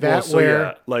things like that Well, so where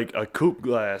yeah, like a coupe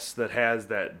glass that has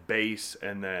that base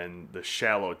and then the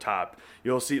shallow top.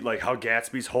 You'll see like how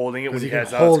Gatsby's holding it when he he can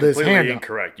has hold out. It's his completely hand up.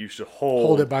 incorrect. You should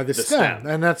hold it by the stem?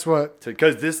 And that's what.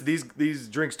 Because these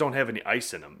drinks don't have any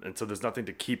ice in them, and so there's nothing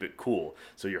to keep it cool.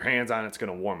 So your hands on it's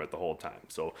going to warm it the whole time.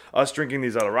 So us drinking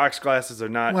these out of rocks glasses are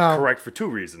not correct for two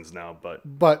reasons now, but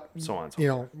so on. And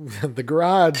so forth. The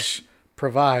garage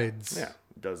provides. Yeah,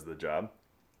 does the job.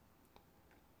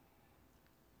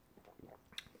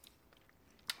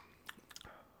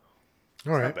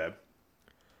 All right. Not bad.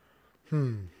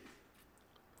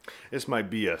 This might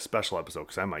be a special episode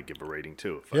because I might give a rating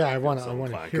too. Yeah, I want to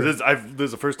hear. Because this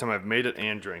is the first time I've made it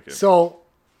and drank it. So,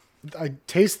 I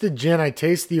taste the gin. I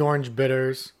taste the orange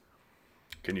bitters.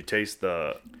 Can you taste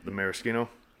the maraschino?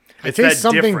 I It's taste that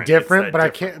something It's different, that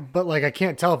but different. I can't. But like, I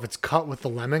can't tell if it's cut with the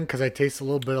lemon because I taste a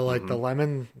little bit of like the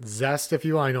lemon zest. If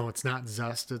you, I know it's not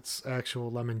zest; it's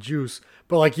actual lemon juice.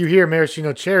 But like you hear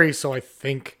maraschino cherry, so I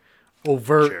think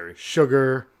overt Cherry.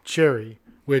 sugar cherry,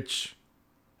 which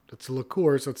it's a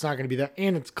liqueur, so it's not going to be that,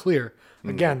 and it's clear.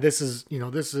 Again, this is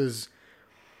the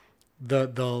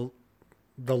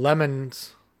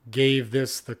lemons gave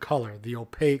this the color, the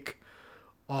opaque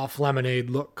off lemonade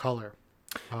look color.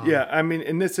 Yeah, I mean,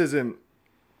 and this isn't.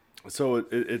 So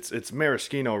it's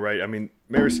maraschino, right? I mean,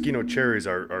 maraschino cherries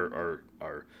are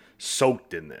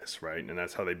soaked in this, right? And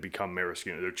that's how they become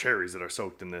maraschino. They're cherries that are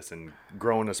soaked in this and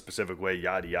grown a specific way,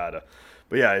 yada yada.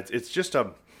 But yeah, it's just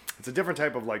a different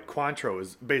type of like Cointreau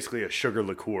is basically a sugar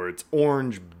liqueur. It's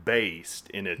orange based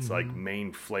in its like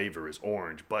main flavor is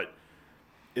orange, but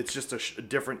it's just a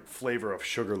different flavor of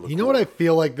sugar liqueur. You know what I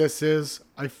feel like this is?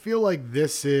 I feel like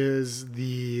this is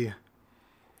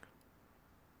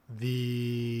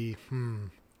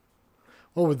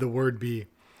what would the word be?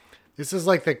 This is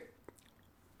like the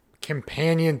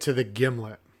companion to the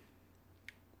gimlet.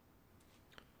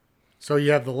 So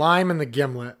you have the lime and the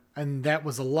gimlet, and that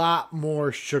was a lot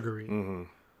more sugary,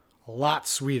 a lot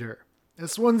sweeter.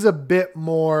 This one's a bit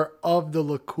more of the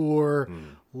liqueur,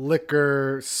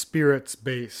 liquor, spirits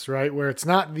base, right? Where it's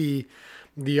not the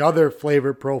other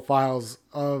flavor profiles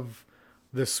of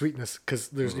the sweetness, because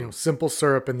there's simple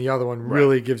syrup, and the other one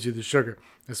really gives you the sugar.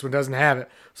 This one doesn't have it,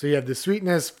 so you have the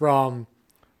sweetness from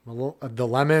the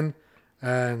lemon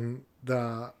and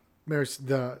the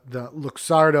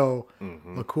Luxardo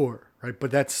liqueur, right?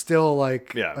 But that's still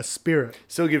like a spirit.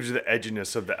 Still gives you the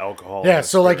edginess of the alcohol. Yeah, and the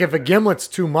so like spirit. if a gimlet's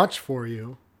too much for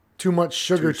you, too much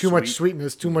sugar, too much sweet.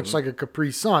 sweetness, too much like a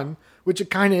Capri Sun, which it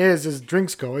kind of is as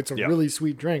drinks go. It's a really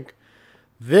sweet drink.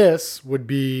 This would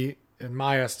be, in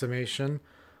my estimation,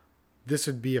 this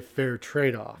would be a fair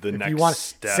trade-off. The if next you want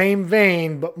step. same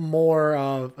vein, but more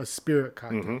of a spirit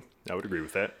cocktail. I would agree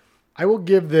with that. I will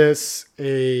give this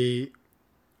I'll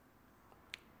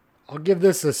give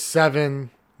this a 7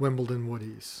 Wimbledon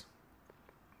Woodies.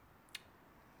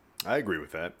 I agree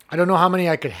with that. I don't know how many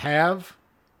I could have.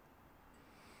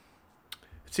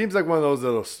 It seems like one of those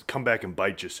that'll come back and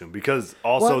bite you soon because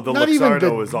also Well, the not even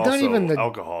Luxardo is not also even the-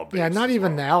 alcohol based. Yeah, not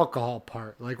even the alcohol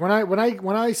part. Like when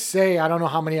I say I don't know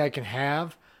how many I can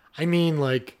have, I mean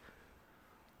like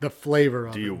the flavor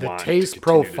of you it, the want to taste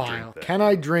continue to drink profile. that? Can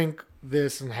I drink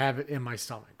this and have it in my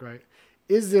stomach, right?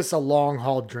 Is this a long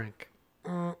haul drink?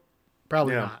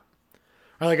 Probably Yeah. not.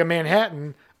 Or like a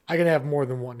Manhattan, I can have more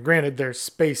than one. Granted, they're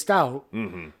spaced out.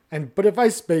 But if I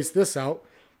space this out,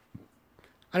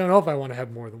 I don't know if I want to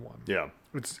have more than one. Yeah.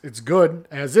 It's good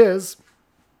as is,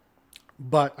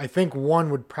 but I think one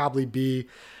would probably be.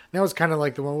 That was kind of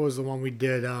like what was the one we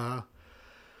did?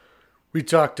 We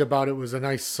talked about it was a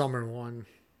nice summer one.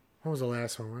 What was the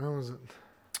last one? What was it?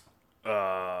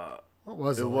 What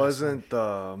was it? It wasn't.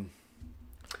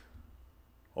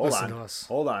 Listen to us.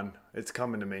 Hold on. It's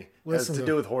coming to me. Listen it has to to-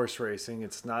 do with horse racing.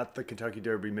 It's not the Kentucky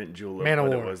Derby Mint Julep, Man of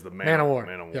but War. it was the Man of War.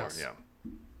 Man of War. Yes.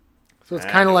 Yeah. So it's I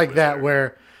kind knew of it like was that there.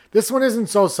 where this one isn't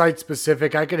so site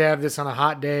specific. I could have this on a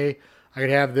hot day. I could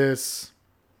have this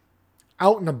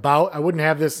out and about. I wouldn't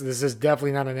have this. This is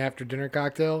definitely not an after dinner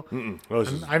cocktail. Well,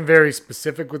 this is- I'm very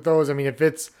specific with those. I mean, if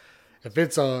it's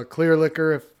a clear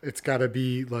liquor, if it's got to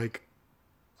be like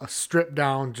a stripped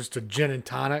down, just a gin and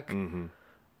tonic,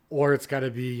 or it's got to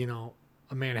be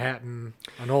a Manhattan,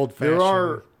 an old fashioned.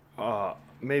 There are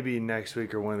maybe next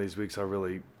week or one of these weeks I'll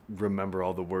really remember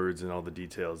all the words and all the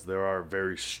details. There are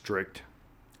very strict.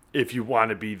 If you want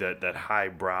to be that high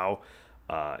brow,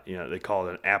 they call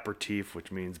it an aperitif,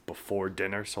 which means before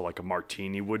dinner. So like a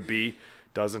martini would be.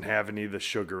 Doesn't have any of the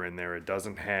sugar in there.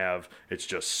 It's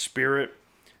just spirit.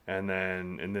 And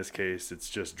then in this case, it's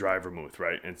just dry vermouth,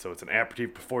 right? And so it's an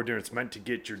aperitif before dinner. It's meant to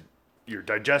get your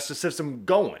digestive system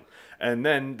going. And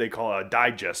then they call it a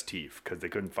digestif because they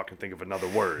couldn't fucking think of another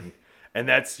word. And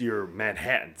that's your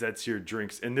Manhattans. That's your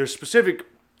drinks. And there's specific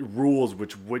rules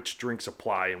which drinks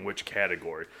apply in which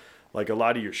category. Like a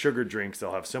lot of your sugar drinks,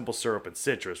 they'll have simple syrup and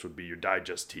citrus would be your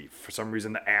digestif. For some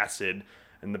reason, the acid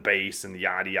and the base and the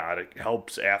yada yada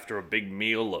helps after a big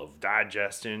meal of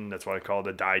digestion. That's why I call it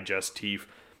a digestif.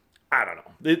 I don't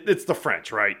know. It's the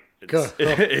French, right?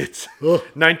 It's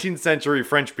 19th century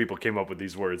French people came up with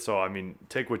these words. So, I mean,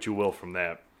 take what you will from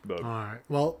that. But. All right.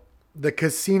 Well, the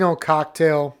casino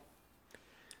cocktail,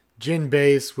 gin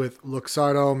base with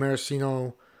Luxardo,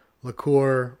 Maraschino,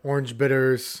 liqueur, orange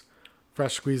bitters,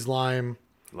 fresh squeezed lime.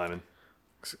 Lemon.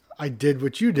 I did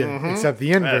what you did, except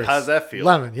the inverse. How's that feel?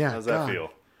 Lemon, yeah. How's that God.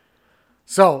 feel?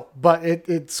 So, but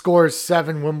it scores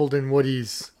 7 Wimbledon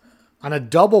Woodies on a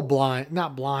double blind,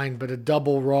 not blind, but a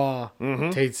double raw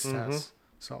taste test.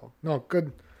 So, no,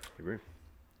 good. Agree.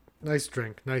 Nice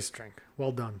drink.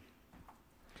 Well done.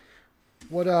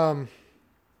 What All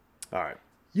right.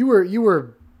 you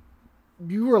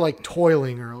were like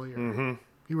toiling earlier.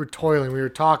 You were toiling. We were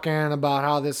talking about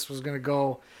how this was gonna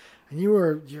go, and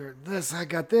you're this. I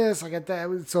got this. I got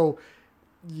that. So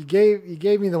you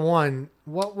gave me the one.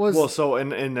 What was? Well, so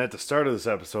and at the start of this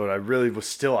episode, I really was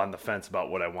still on the fence about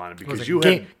what I wanted it was because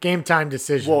a you game time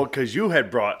decision. Well, because you had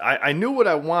brought, I knew what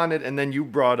I wanted, and then you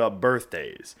brought up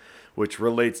birthdays, which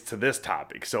relates to this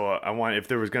topic. So I want, if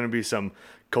there was going to be some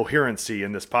coherency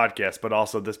in this podcast, but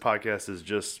also this podcast is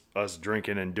just us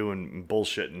drinking and doing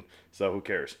bullshitting. So who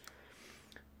cares?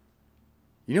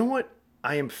 You know what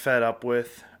I am fed up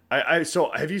with?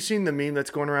 So have you seen the meme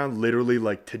that's going around literally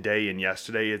like today and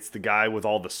yesterday? It's the guy with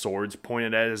all the swords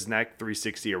pointed at his neck,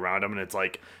 360 around him, and it's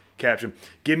like caption: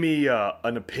 "Give me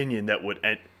an opinion that would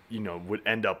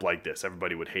end up like this.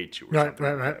 Everybody would hate you." Or something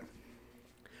like Right. that.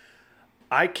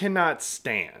 I cannot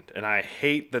stand, and I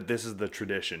hate that this is the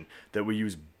tradition that we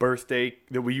use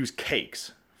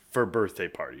cakes for birthday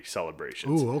party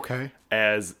celebrations. Ooh, okay.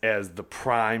 As the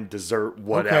prime dessert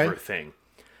whatever thing.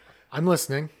 I'm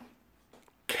listening.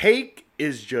 Cake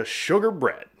is just sugar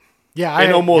bread. Yeah,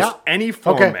 in almost any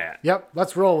format. Okay. Yep,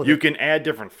 let's roll with You it. can add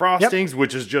different frostings,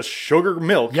 which is just sugar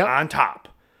milk on top.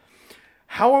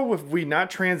 How have we not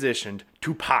transitioned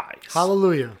to pies?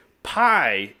 Hallelujah.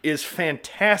 Pie is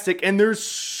fantastic, and there's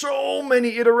so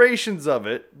many iterations of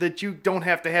it that you don't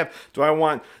have to have. Do I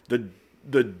want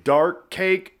the dark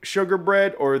cake sugar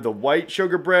bread or the white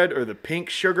sugar bread or the pink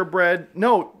sugar bread?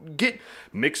 No, get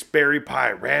mixed berry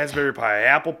pie, raspberry pie,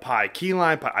 apple pie, key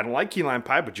lime pie. I don't like key lime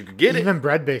pie, but you could get it. Even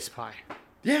bread-based pie.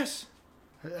 Yes.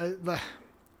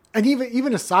 And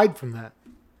even aside from that,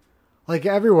 like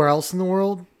everywhere else in the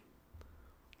world,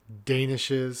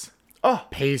 danishes,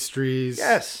 pastries,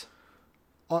 Yes.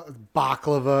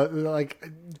 baklava, like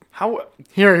How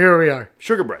here we are.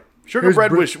 sugar bread? Sugar Here's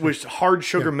bread with hard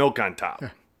sugar milk on top.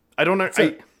 I don't know.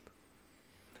 it.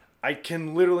 I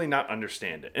can literally not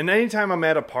understand it. And anytime I'm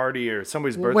at a party or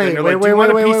somebody's birthday, Wait, and they're wait, like, "Do you wait,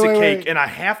 want wait, a piece wait, of wait, cake?" wait. And I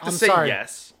have to I'm say sorry.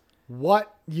 yes.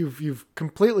 What you've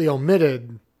completely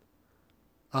omitted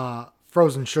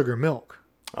frozen sugar milk.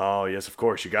 Oh, yes, of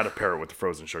course. You got to pair it with the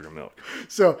frozen sugar milk.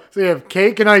 So you have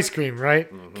cake and ice cream, right?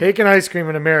 Cake and ice cream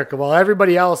in America, while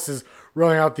everybody else is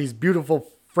rolling out these beautiful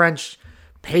French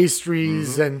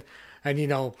pastries and you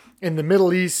know, in the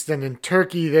Middle East and in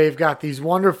Turkey, they've got these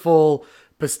wonderful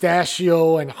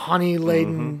pistachio and honey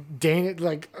laden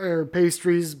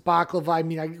pastries, baklava. I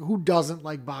mean, who doesn't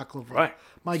like baklava? Right.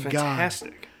 My It's God.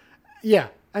 fantastic. Yeah,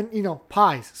 and you know,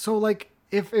 pies. So like,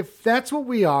 if that's what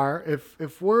we are,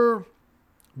 if we're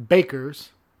bakers,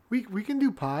 we can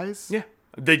do pies. Yeah.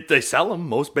 They sell them.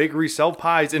 Most bakeries sell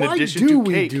pies in Why addition do to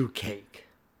we cake. do cake?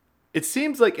 It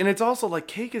seems like, and it's also like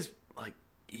cake is like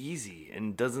easy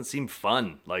and doesn't seem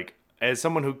fun. Like, as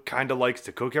someone who kind of likes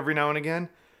to cook every now and again,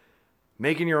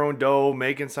 making your own dough,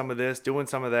 making some of this, doing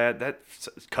some of that,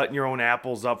 cutting your own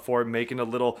apples up for it, making a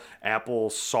little apple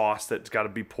sauce that's got to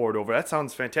be poured over. That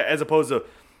sounds fantastic. As opposed to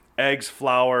eggs,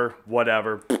 flour,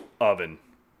 whatever, oven.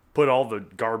 Put all the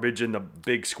garbage in the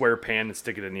big square pan and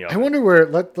stick it in the oven. I wonder where.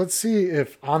 Let's see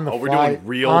if on the Oh, we're fly. doing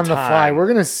real on the fly, time. we're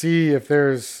gonna see if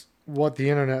there's what the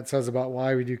internet says about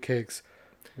why we do cakes.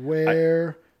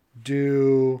 Where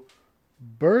do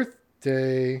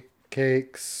birthday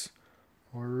cakes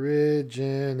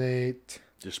originate?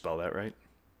 Did you spell that right?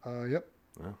 Yep.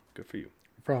 Well, good for you.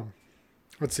 From.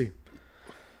 Let's see.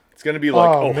 It's going to be like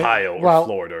Oh, Ohio or well-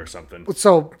 Florida or something.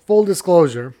 So full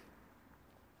disclosure,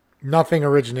 nothing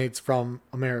originates from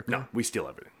America. No, we steal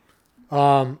everything.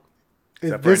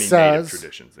 This Except for any native says.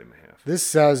 traditions they may have. This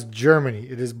says Germany.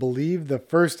 It is believed the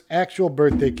first actual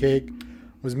birthday cake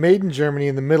was made in Germany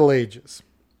in the Middle Ages.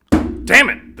 Damn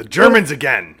it! The Germans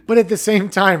again. But at the same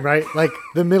time, right? Like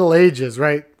the Middle Ages,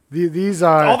 right? These All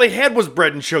are they had was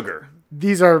bread and sugar.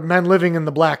 men living in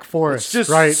the Black Forest, Just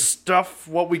right? stuff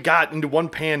what we got into one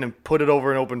pan and put it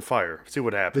over an open fire. See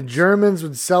what The happens. Germans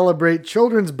would celebrate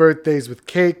children's birthdays with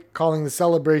cake, calling the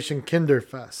celebration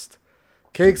Kinderfest.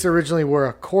 Cakes originally were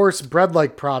a coarse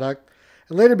bread-like product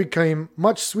and later became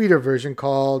much sweeter version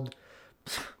called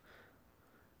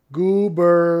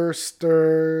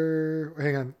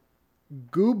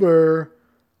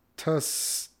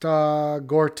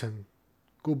Gubertastagorten.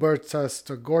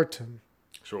 Gubertastagorten.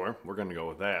 Sure, we're gonna go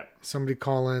with that. Somebody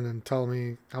call in and tell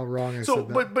me how wrong I So, said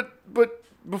that. but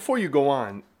before you go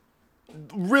on,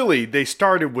 really, they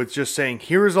started with just saying,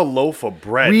 "Here's a loaf of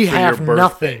bread We for have your birthday."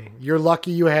 nothing. You're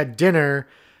lucky you had dinner.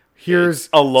 Here's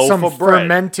A loaf some of bread.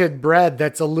 fermented bread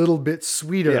that's a little bit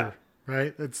sweeter, Yeah.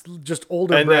 right? It's just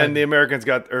older And bread. then the Americans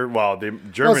the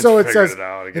Germans Also, it figured says it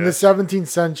out. I in the guess. 17th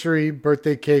century,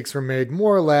 birthday cakes were made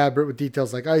more elaborate with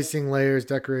details like icing, layers,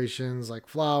 decorations like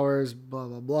flowers, blah,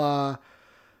 blah, blah.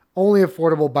 Only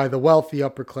affordable by the wealthy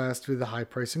upper class through the high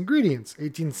price ingredients.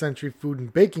 18th century food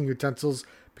and baking utensils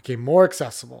became more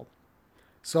accessible.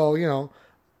 So, you know,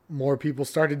 more people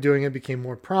started doing it, became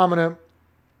more prominent.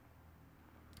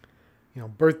 You know,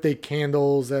 birthday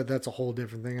candles, that's a whole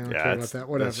different thing. I don't care about that.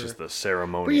 Whatever. That's just the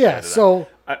ceremony. But yeah, added so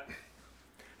on.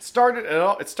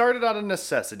 It started out of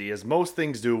necessity, as most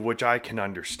things do, which I can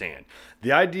understand.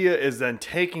 The idea is then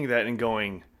taking that and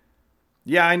going,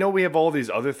 yeah, I know we have all these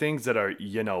other things that are,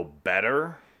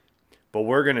 better, but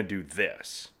we're going to do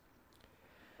this.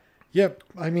 yep,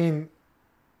 I mean,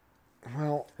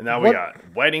 well, And now we got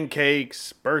wedding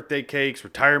cakes, birthday cakes,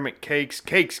 retirement cakes.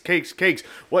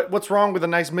 What's wrong with a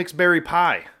nice mixed berry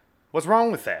pie? What's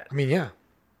wrong with that? I mean, yeah.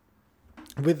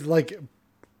 With like,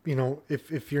 you know,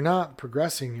 if you're not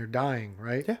progressing, you're dying,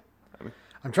 right? Yeah.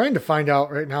 I'm trying to find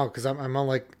out right now because I'm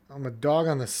a dog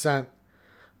on the scent.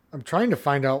 I'm trying to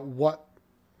find out what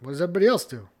does everybody else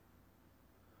do,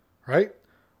 right?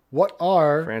 What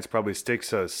are France probably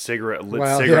sticks a lit cigarette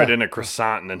yeah. in a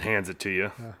croissant and then hands it to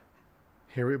you.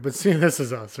 but see, this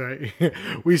is us, right?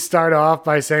 We start off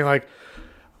by saying like,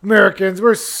 Americans,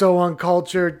 we're so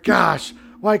uncultured. Gosh,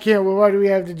 why do we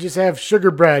have to just have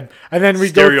sugar bread? And then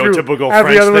we go through Stereotypical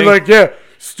every French other thing. one like, yeah,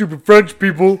 stupid French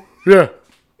people. Yeah.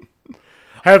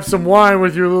 Have some wine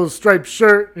with your little striped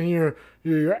shirt and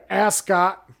your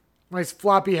ascot, nice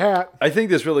floppy hat. I think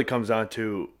this really comes down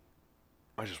to,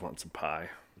 I just want some pie.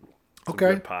 Some Okay.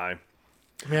 good pie.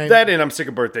 Man, That and I'm sick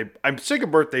of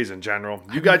birthdays in general.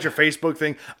 You got your Facebook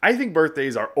thing. I think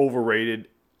birthdays are overrated.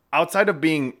 Outside of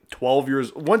being 12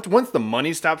 years, once the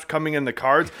money stops coming in the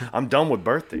cards, I'm done with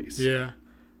birthdays. yeah.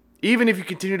 Even if you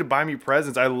continue to buy me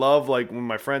presents, I love like when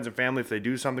my friends and family, if they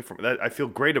do something for me, that I feel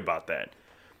great about that.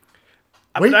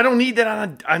 Wait- But I don't need that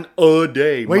on a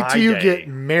day. Wait my till you day. get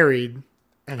married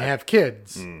and have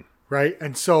kids, right?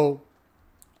 And so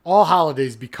all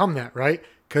holidays become that, right?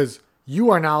 Because you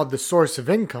are now the source of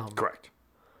income. Correct.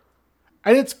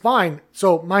 And it's fine.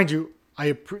 So mind you,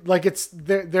 it's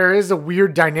there is a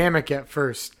weird dynamic at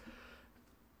first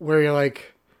where you're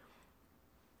like,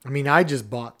 I mean, I just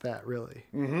bought that, really.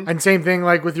 Mm-hmm. And same thing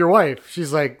like with your wife.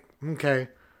 She's like, okay,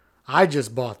 I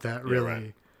just bought that, really. Yeah,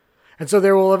 right. And so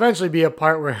there will eventually be a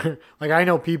part where, like, I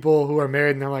know people who are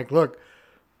married and they're like, look,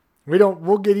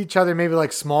 we'll get each other maybe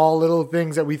like small little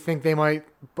things that we think they might,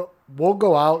 but we'll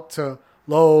go out to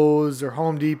Lowe's or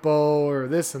Home Depot or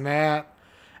this and that.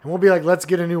 And we'll be like, let's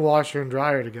get a new washer and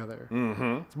dryer together.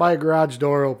 Mm-hmm. Let's buy a garage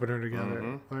door opener together.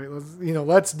 Mm-hmm. Right?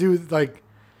 Let's do like,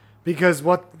 because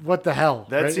what the hell?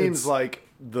 That right? Seems like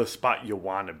the spot you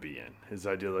want to be in. His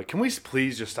idea, like, can we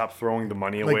please just stop throwing the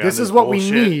money away? Like, this is what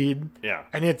bullshit? We need. Yeah.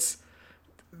 And it's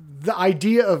the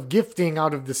idea of gifting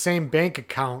out of the same bank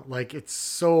account. Like, it's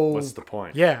so. What's the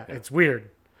point? Yeah, it's weird.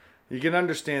 You can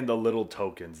understand the little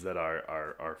tokens that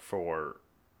are for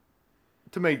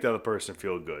to make the other person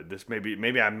feel good. This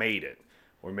maybe I made it,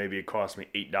 or maybe it cost me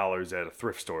 $8 at a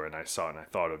thrift store and I saw it and I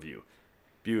thought of you.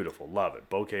 Beautiful, love it.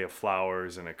 Bouquet of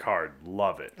flowers and a card,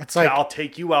 love it. It's like, I'll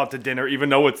take you out to dinner, even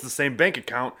though it's the same bank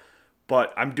account.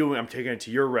 But I'm taking it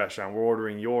to your restaurant. We're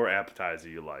ordering your appetizer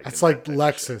you like. It's like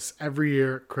Lexus. Every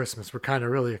year at Christmas, we're kind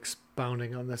of really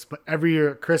expounding on this, but every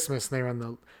year at Christmas, they're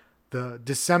on the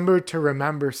December to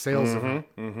Remember sales event.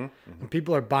 Mm-hmm. And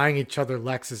people are buying each other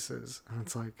Lexuses. And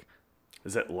it's like...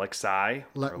 Is it Lexi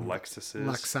or Lexuses?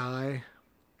 Lexi.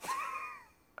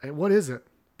 What is it?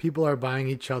 People are buying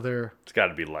each other... It's got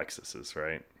to be Lexuses,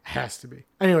 right? Has to be.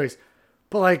 Anyways,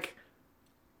 but like,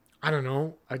 I don't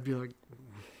know. I'd be like...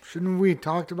 Shouldn't we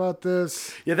talked about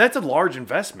this? Yeah, that's a large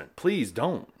investment. Please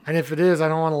don't. And if it is, I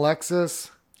don't want a Lexus.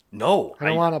 No. I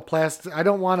don't want a plastic. I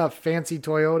don't want a fancy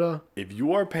Toyota. If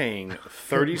you are paying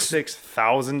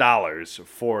 $36,000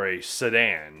 for a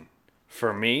sedan,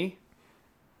 for me,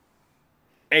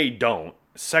 don't.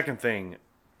 Second thing,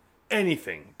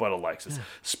 anything but a Lexus. Yeah.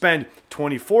 Spend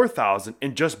 $24,000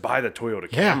 and just buy the Toyota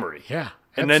Camry. Yeah.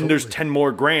 And then there's 10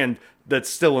 more grand that's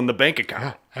still in the bank account.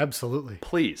 Yeah, absolutely.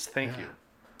 Please, thank you.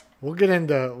 We'll get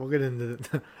into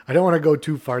I don't want to go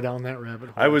too far down that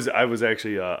rabbit hole. I was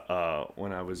actually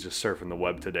when I was just surfing the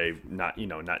web today, not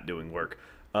doing work.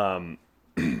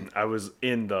 I was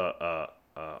in the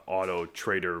Auto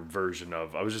Trader version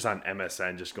of. I was just on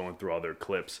MSN, just going through other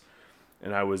clips,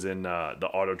 and I was in the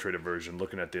Auto Trader version,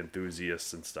 looking at the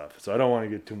enthusiasts and stuff. So I don't want to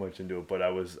get too much into it, but I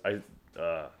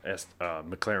asked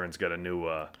McLaren's got a new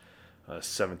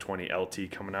 720 LT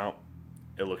coming out.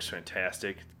 It looks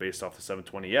fantastic. It's based off the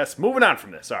 720S. Moving on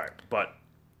from this. Sorry. But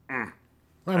I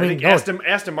think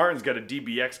Aston Martin's got a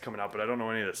DBX coming out, but I don't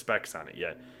know any of the specs on it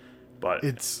yet. But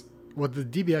the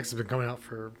DBX has been coming out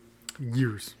for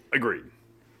years. Agreed.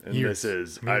 And years.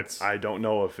 This is I don't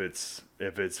know if it's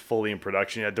fully in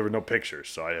production yet. There were no pictures,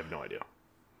 so I have no idea.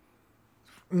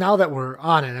 Now that we're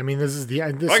on it, I mean, this is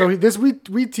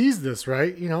we teased this,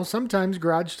 right? You know, sometimes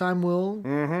Garage Time will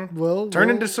turn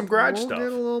into some garage stuff. Get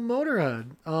a little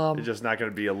Motorhead. It's just not going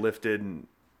to be a lifted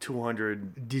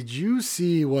 200. Did you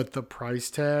see what the price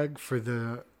tag for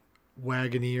the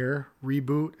Wagoneer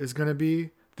reboot is going to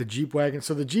be? The Jeep Wagon.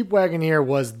 So the Jeep Wagoneer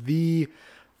was the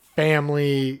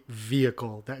family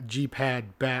vehicle that Jeep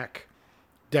had back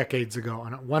decades ago,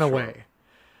 and it went away,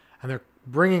 and they're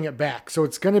bringing it back. So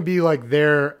it's going to be like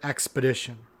their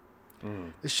Expedition.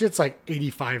 This shit's like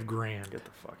 $85,000. Get the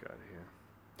fuck out of here.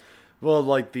 Well,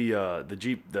 like the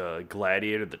Jeep, the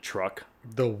Gladiator, the truck.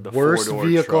 The worst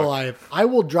vehicle I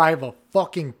will drive a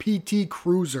fucking PT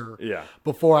Cruiser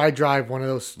before I drive one of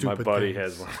those stupid things. My buddy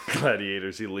has one of the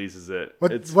Gladiators. He leases it.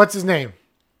 What's his name?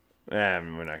 I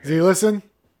mean, we're not gonna. Does he listen?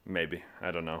 Maybe. I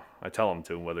don't know. I tell him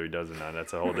to. Whether he does or not,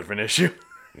 that's a whole different issue.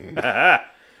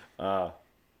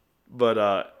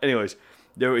 But anyways,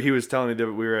 he was telling me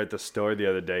that we were at the store the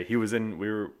other day. We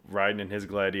were riding in his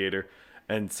Gladiator,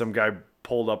 and some guy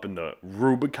pulled up in the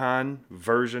Rubicon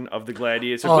version of the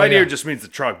Gladiator. So Gladiator just means the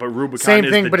truck, but Rubicon same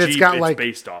is thing, the but Jeep it's got like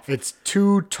based off. It's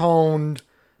two-toned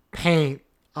paint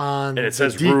on and it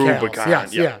says decals. Rubicon.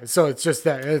 Yeah. So it's just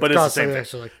that. But it's the same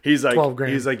thing. Like he's like $12,000.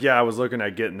 He's like, yeah, I was looking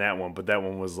at getting that one, but that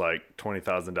one was like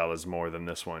 $20,000 more than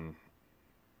this one.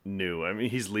 New. I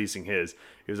mean, he's leasing his.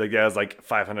 He was like, yeah, it's like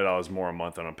 $500 more a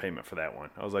month on a payment for that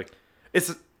one. I was like,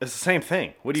 it's the same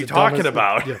thing. What are you talking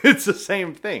about? Yeah. It's the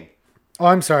same thing. Oh,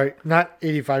 I'm sorry, not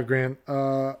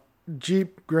 $85,000.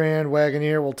 Jeep Grand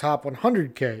Wagoneer will top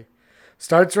 $100K.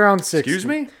 Starts around 60. Excuse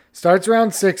me? Starts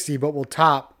around 60, but will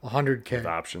top $100K. With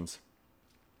options.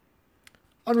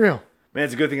 Unreal. Man,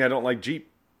 it's a good thing I don't like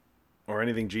Jeep or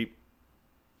anything Jeep.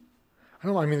 I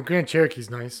don't. I mean, the Grand Cherokee's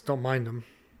nice. Don't mind them.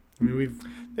 I mean,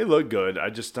 they look good.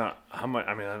 I just not how much.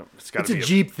 I mean, it's got to be a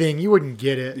Jeep thing. You wouldn't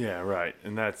get it. Yeah, right.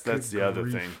 And that's the other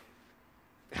thing.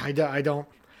 I don't.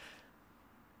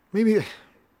 Maybe.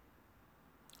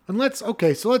 And let's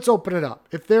open it up.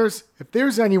 If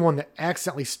there's anyone that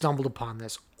accidentally stumbled upon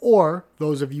this, or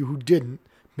those of you who didn't,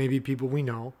 maybe people we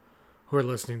know who are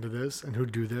listening to this and who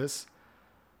do this,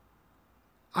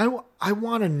 I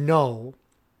want to know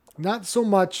not so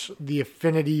much the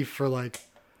affinity for like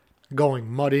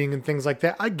going mudding and things like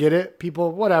that. I get it.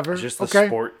 People, whatever. Just the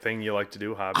sport thing you like to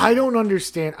do, hobby. I don't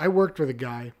understand. I worked with a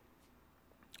guy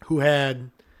who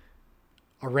had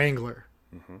a Wrangler.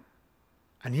 Mm-hmm.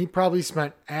 And he probably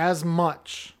spent as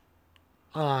much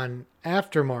on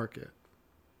aftermarket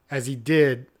as he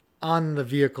did on the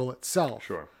vehicle itself.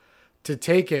 Sure. To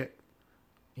take it,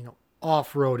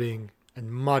 off-roading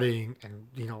and mudding and,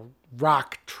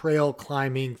 rock trail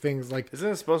climbing, things like...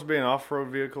 Isn't it supposed to be an off-road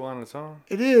vehicle on its own?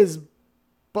 It is,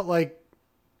 but and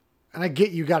I get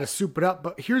you got to soup it up,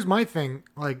 but here's my thing.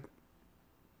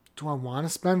 Do I want to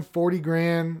spend 40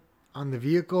 grand on the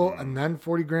vehicle and then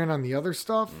 40 grand on the other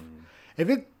stuff? If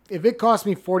it costs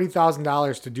me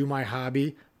 $40,000 to do my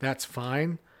hobby, that's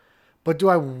fine. But do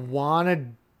I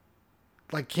want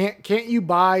to, can't you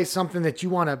buy something that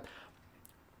you want to...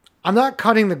 I'm not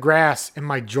cutting the grass in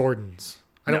my Jordans.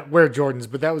 I don't wear Jordans,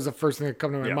 but that was the first thing that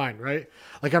came to my mind, right?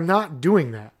 I'm not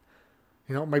doing that.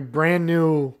 My brand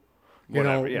new,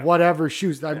 whatever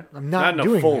shoes. I'm not doing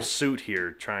in a full that. suit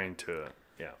here trying to,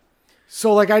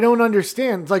 So, I don't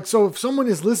understand. So if someone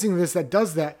is listening to this that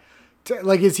does that,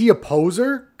 is he a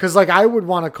poser? Because, I would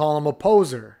want to call him a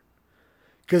poser.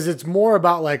 Because it's more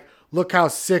about, look how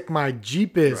sick my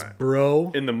Jeep is,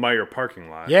 bro. In the Meijer parking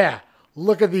lot. Yeah.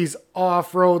 Look at these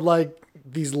off-road,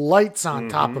 these lights on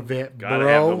top of it, Gotta bro.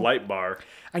 have the light bar.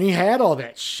 And he had all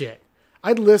that shit.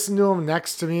 I'd listen to him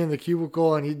next to me in the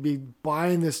cubicle, and he'd be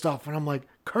buying this stuff. And I'm like,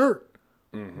 Kurt,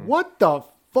 what the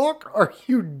fuck are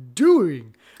you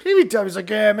doing? He'd tell me, he's like,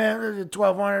 yeah, man, this is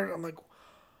 1,200. I'm like,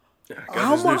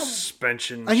 Got this new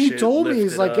suspension. And he told me,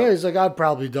 he's like, I'd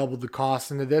probably doubled the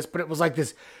cost into this, but it was like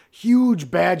this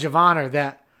huge badge of honor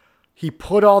that he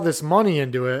put all this money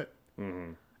into it.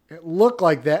 Mm-hmm. It looked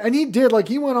like that. And he did,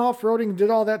 he went off-roading and did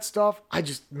all that stuff.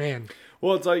 Man.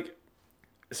 Well, it's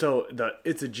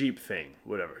it's a Jeep thing,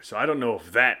 whatever. So I don't know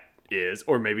if that is,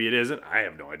 or maybe it isn't. I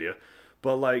have no idea.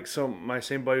 But, so my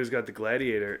same buddy who's got the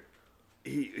Gladiator,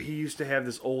 he used to have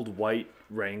this old white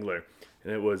Wrangler,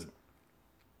 and it was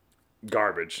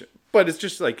garbage, but it's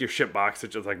just your shit box.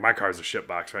 It's just my car's a shit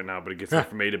box right now, but it gets me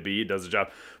from A to B. It does the job.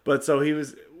 But so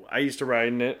I used to ride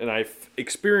in it, and I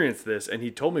experienced this, and he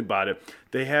told me about it.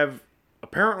 They have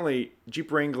apparently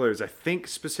Jeep Wranglers, I think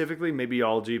specifically, maybe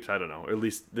all Jeeps, I don't know, or at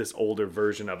least this older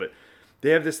version of it. They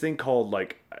have this thing called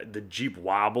the Jeep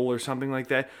Wobble or something like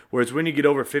that, where it's when you get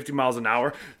over 50 miles an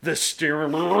hour, the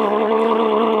steering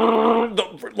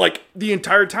the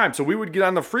entire time. So we would get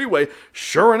on the freeway.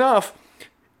 Sure enough,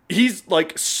 he's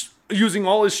using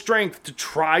all his strength to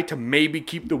try to maybe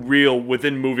keep the wheel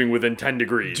moving within 10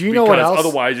 degrees. Do you know what else?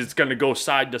 Otherwise, it's going to go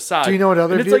side to side. Do you know what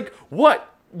other? And it's what?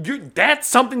 That's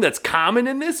something that's common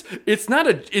in this. It's not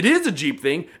it is a Jeep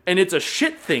thing, and it's a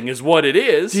shit thing, is what it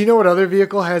is. Do you know what other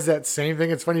vehicle has that same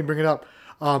thing? It's funny you bring it up.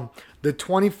 The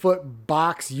 20-foot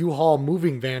box U-Haul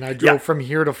moving van I drove from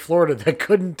here to Florida that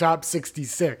couldn't top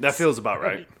 66. That feels about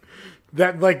right.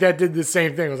 That did the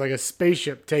same thing. It was like a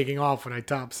spaceship taking off when I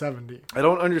topped 70. I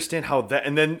don't understand how that.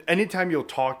 And then anytime you'll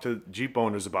talk to Jeep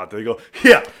owners about it, they go,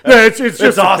 "Yeah, it's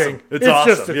just awesome. Thing. It's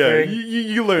awesome. Just a yeah, thing.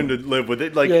 You learn to live with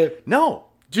it. No."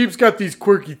 Jeep's got these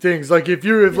quirky things. If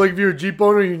you're a Jeep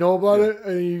owner, you know about it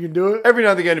and you can do it. Every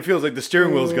now and again, it feels like the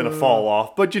steering wheel is going to fall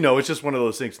off, but it's just one of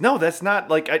those things. No, that's not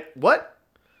what?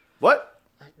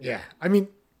 Yeah,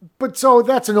 but so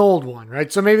that's an old one, right?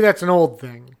 So maybe that's an old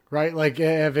thing, right?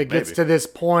 If it gets to this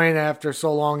point after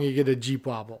so long, you get a Jeep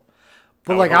Wobble.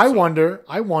 But I wonder,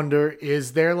 are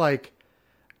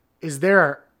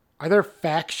there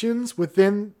factions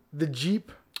within the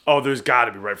Jeep? Oh, there's got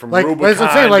to be, right? From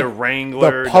Rubicon to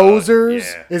Wrangler. The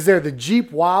posers. Is there the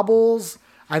Jeep Wobbles?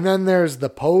 And then there's the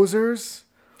posers.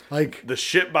 The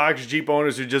shitbox Jeep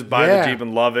owners who just buy the Jeep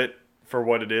and love it for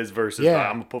what it is versus,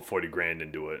 I'm going to put 40 grand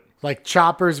into it.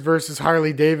 Choppers versus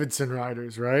Harley Davidson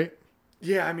riders, right?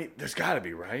 Yeah, there's got to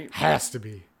be, right? Has to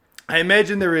be. I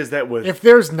imagine there is that with... If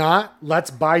there's not,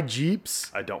 let's buy Jeeps.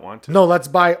 I don't want to. No, let's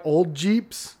buy old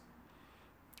Jeeps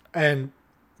and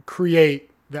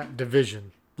create that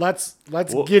division. Let's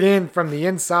get in from the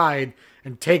inside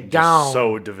and take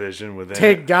down division within.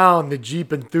 Take down the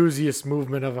Jeep enthusiast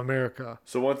movement of America.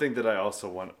 So one thing that I also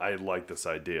want, I like this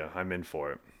idea. I'm in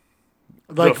for it.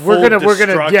 We're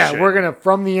gonna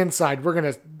from the inside,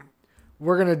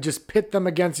 we're gonna just pit them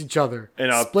against each other.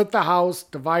 And split the house,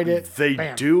 divide it.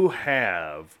 They do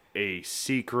have a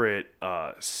secret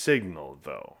signal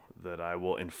though that I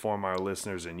will inform our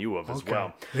listeners and you of as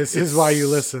well. This is why you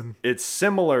listen. It's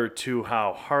similar to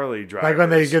how Harley drivers... Like when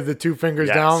they give the 2 fingers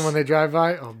Yes. down when they drive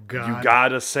by? Oh, God. You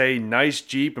gotta say nice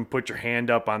Jeep and put your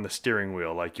hand up on the steering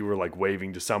wheel like you were like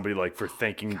waving to somebody like for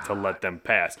thinking to let them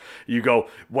pass. You go,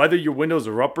 whether your windows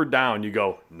are up or down, you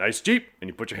go, nice Jeep, and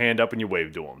you put your hand up and you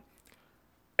wave to them.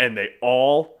 And they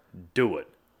all do it.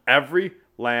 Every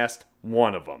last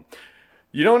one of them.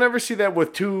 You don't ever see that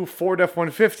with 2 Ford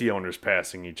F-150 owners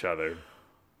passing each other.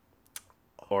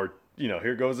 Or,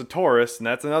 here goes a Taurus, and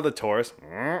that's another Taurus.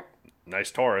 Nice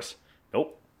Taurus.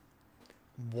 Nope.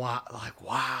 Wow.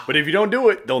 Wow. But if you don't do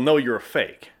it, they'll know you're a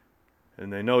fake.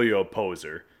 And they know you're a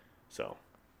poser. So,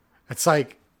 It's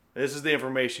like this is the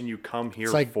information you come here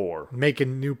it's like for.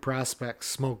 making new prospects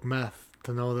smoke meth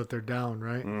to know that they're down,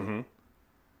 right? Mm-hmm.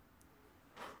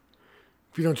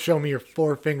 If you don't show me your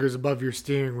 4 fingers above your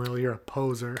steering wheel, you're a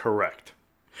poser. Correct.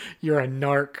 You're a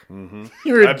narc. Mm-hmm.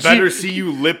 You're a I better see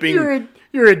you lipping...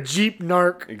 You're a Jeep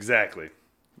narc. Exactly.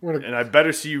 What a, And I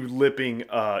better see you lipping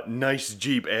nice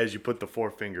Jeep as you put the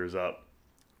 4 fingers up.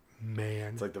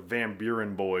 man. It's like the Van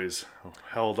Buren boys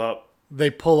held up. They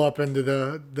pull up into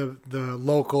the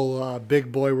local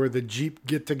big boy where the Jeep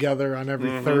get together on every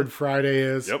third Friday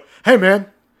is. Yep. Hey, man.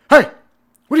 Hey,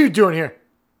 what are you doing here?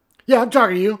 Yeah, I'm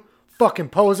talking to you, fucking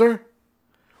poser.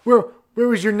 Where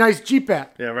was your nice Jeep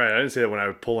at? Yeah, right. I didn't say that when I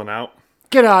was pulling out.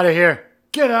 Get out of here.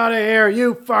 Get out of here,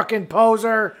 you fucking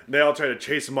poser. They all try to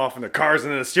chase him off in the cars,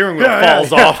 and then the steering wheel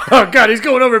falls off. Oh, God, he's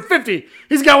going over 50.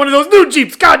 He's got one of those new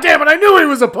Jeeps. God damn it, I knew he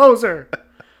was a poser.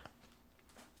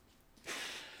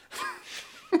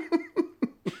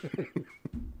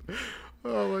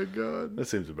 Oh, my God. That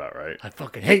seems about right. I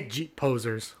fucking hate Jeep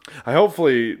posers.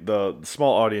 Hopefully, the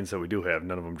small audience that we do have,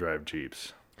 none of them drive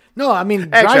Jeeps. No, I mean,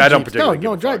 Actually, drive I don't Jeeps. particularly No,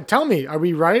 give a drive. fuck. Tell me, are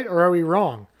we right or are we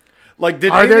wrong? Like,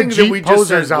 did Are there anything that Jeep we just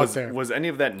said posers out there? was any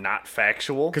of that not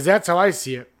factual? Because that's how I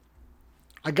see it.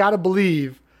 I got to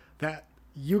believe that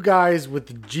you guys with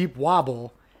the Jeep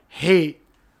wobble hate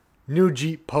new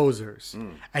Jeep posers.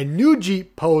 And new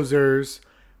Jeep posers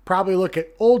probably look at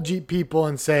old Jeep people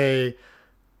and say,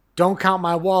 don't count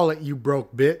my wallet, you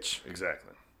broke bitch.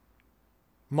 Exactly.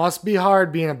 Must be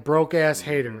hard being a broke ass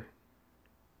hater.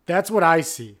 That's what I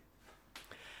see.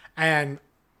 And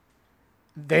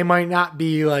they might not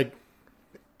be like,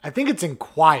 I think it's in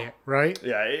quiet, right?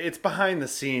 Yeah, it's behind the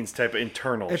scenes type of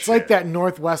internal It's shit. like that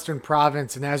northwestern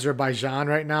province in Azerbaijan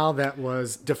right now that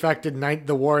was defected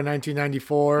the war in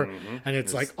 1994, and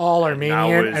it's like all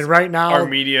Armenian. is And right now,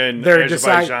 Armenia and they're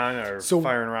Azerbaijan are so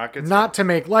firing rockets. Not to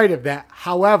make light of that,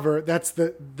 however,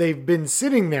 they've been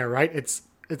sitting there, right? It's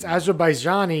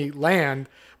Azerbaijani land,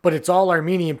 but it's all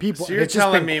Armenian people. So you're it's just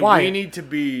telling been me quiet. we need to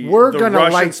be We're the gonna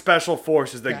Russian light- special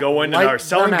forces that go in and light are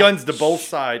selling them guns at- to both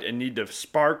sides and need to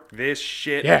spark this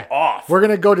shit Yeah, off. We're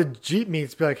gonna go to Jeep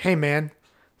meets, be like, hey man,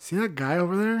 see that guy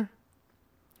over there?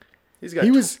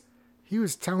 He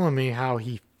was telling me how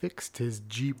he fixed his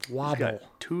Jeep wobble.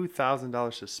 got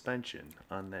 $2,000 suspension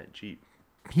on that Jeep.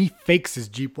 He fakes his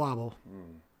Jeep wobble.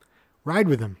 Ride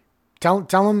with him. Tell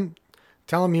him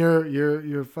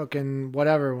your fucking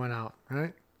whatever went out,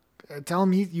 right? Tell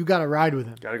him you got to ride with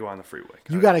him. Got to go on the freeway.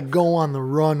 You got to go on the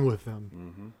run with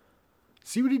him.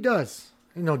 See what he does.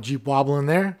 Ain't no Jeep wobble in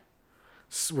there.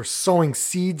 We're sowing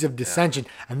seeds of dissension,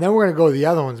 and then we're gonna go to the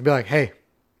other ones and be like, hey,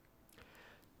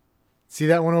 see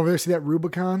that one over there? See that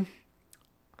Rubicon?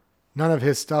 None of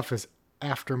his stuff is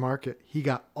aftermarket. He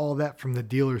got all that from the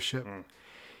dealership.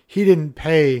 He didn't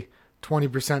pay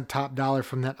 20% top dollar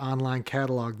from that online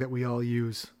catalog that we all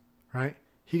use, right?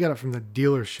 He got it from the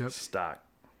dealership. Stock.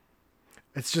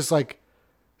 It's just like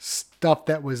stuff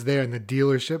that was there and the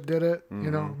dealership did it,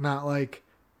 you know, not like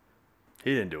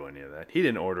He didn't do any of that. He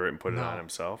didn't order it and put it No. on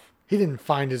himself. he didn't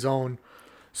find his own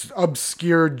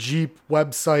obscure Jeep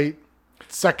website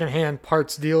secondhand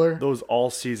parts dealer. Those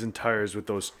all-season tires with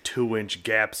those 2-inch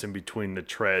gaps in between the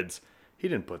treads, he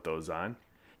didn't put those on.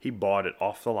 He bought it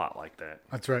off the lot like that.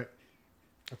 That's right.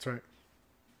 That's right.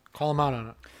 Call him out on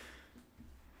it.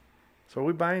 So are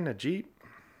we buying a Jeep?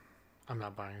 I'm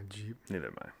not buying a Jeep. Neither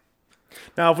am I.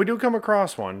 Now, if we do come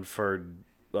across one for,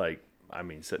 like, I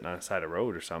mean, sitting on the side of the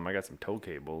road or something, I got some tow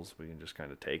cables. We can just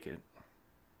kind of take it.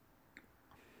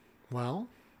 Well,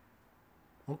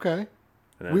 okay.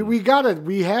 And then,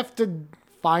 We have to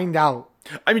find out.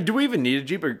 I mean, do we even need a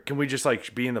Jeep, or can we just,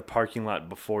 like, be in the parking lot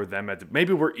before them?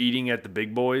 Maybe we're eating at the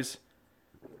big boys,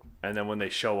 and then when they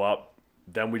show up,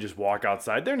 then we just walk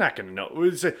outside. They're not going to know.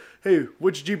 We say, hey,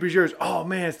 which Jeep is yours? Oh,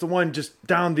 man, it's the one just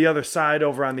down the other side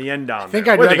over on the end down there.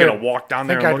 Are they going to walk down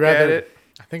there and look at it?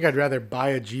 I think I'd rather buy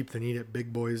a Jeep than eat at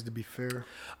Big Boys, to be fair.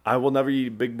 I will never eat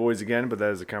big boys again, but that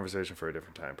is a conversation for a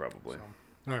different time, probably.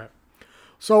 All right.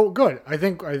 So good. I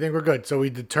think we're good. So we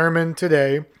determined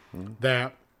today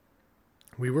that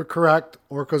we were correct.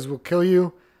 Orcas will kill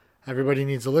you. Everybody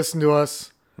needs to listen to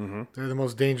us. They're the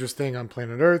most dangerous thing on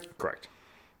planet Earth. Correct.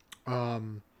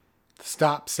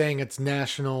 Stop saying it's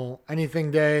National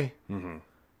Anything Day.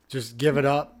 Just give it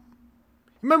up.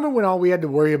 Remember when all we had to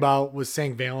worry about was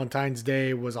saying Valentine's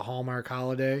Day was a Hallmark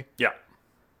holiday? Yeah.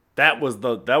 That was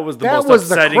the most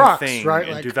upsetting crux, thing right?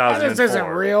 in Like, 2004. this isn't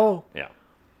real. Yeah.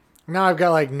 Now I've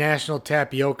got like National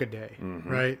Tapioca Day,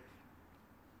 right?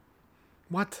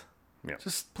 What? Yeah.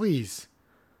 Just please.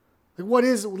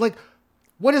 Like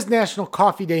what does National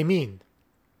Coffee Day mean?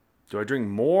 Do I drink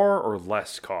more or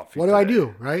less coffee? What do I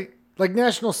do, right? Like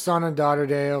National Son and Daughter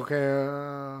Day,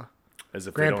 okay, As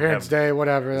if Grandparents they don't have, Day,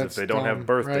 whatever. As That's if they don't dumb, have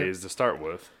birthdays right? to start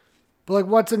with. But like,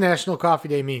 what's a National Coffee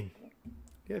Day mean?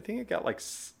 Yeah, I think it got like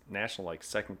National like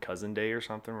Second Cousin Day or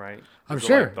something, right? I'm Is it,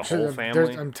 sure. like, the Sure, whole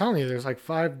family. I'm telling you, there's like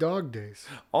 5 dog days.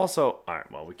 Also, all right.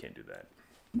 Well, we can't do that.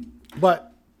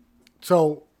 But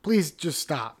so please just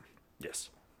stop. Yes.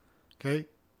 Okay,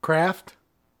 Kraft,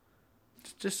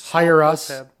 Just hire small us.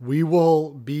 tab. We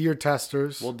will be your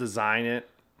testers. We'll design it.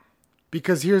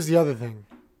 Because here's the other thing.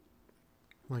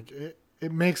 Like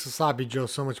it makes the sloppy Joe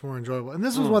so much more enjoyable. And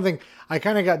this was one thing I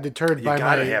kind of got deterred You by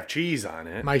gotta have cheese on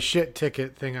it. my shit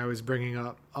ticket thing I was bringing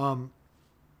up. Did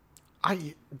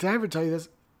I ever tell you this?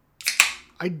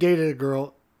 I dated a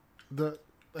girl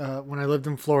when I lived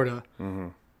in Florida.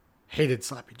 Hated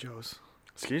sloppy Joes.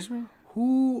 Excuse me.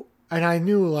 And I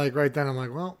knew like right then I'm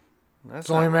like, well, That's it's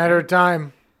only a not matter right. of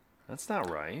time. That's not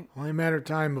right. Only a matter of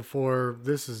time before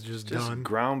this is just Just done.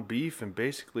 ground beef and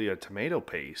basically a tomato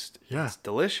paste. Yeah. It's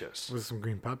delicious. With some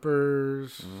green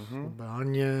peppers, some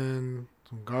onion,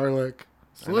 some garlic.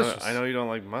 It's delicious. I know you don't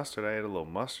like mustard. I add a little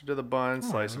mustard to the bun,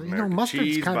 slice of you know, American mustard's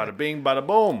cheese, kinda- bada bing, bada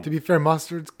boom. To be fair,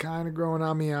 mustard's kind of growing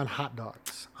on me on hot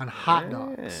dogs. On hot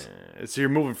dogs. Yeah. So you're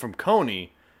moving from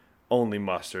Coney only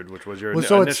mustard, which was your Well,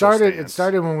 so initial it stance.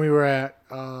 started when we were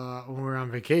on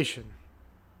vacation.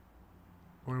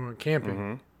 When we went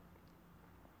camping.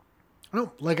 I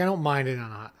don't mind it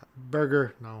on a hot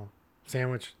burger, no.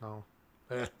 Sandwich, no.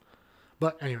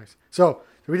 But anyways, so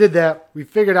we did that. We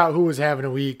figured out who was having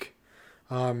a week.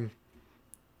 Any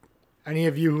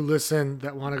of you who listen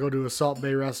that want to go to a Salt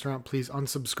Bay restaurant, please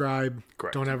unsubscribe.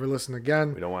 Correct. Don't ever listen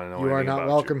again. We don't want to know You are anything not about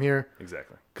welcome you. here.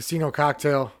 Exactly. Casino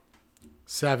Cocktail,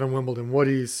 7 Wimbledon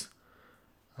Woodies,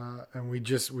 and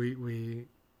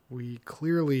we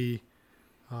clearly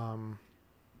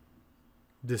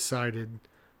decided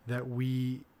that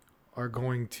we are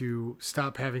going to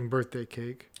stop having birthday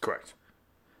cake. Correct.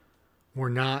 We're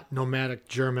not nomadic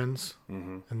Germans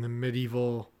in the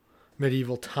medieval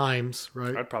times,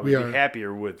 right? I'd probably We be are-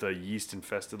 happier with a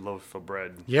yeast-infested loaf of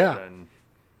bread. Yeah. Than,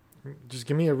 Just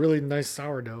give me a really nice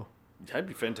sourdough. that'd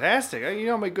be fantastic. You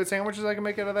know how many good sandwiches I can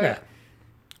make out of that? Yeah.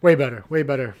 Way better, way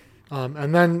better.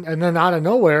 And then out of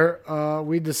nowhere,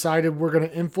 we decided we're going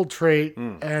to infiltrate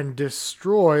and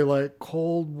destroy like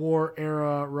Cold War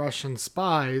era Russian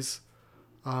spies,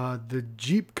 the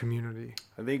Jeep community.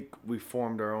 I think we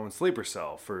formed our own sleeper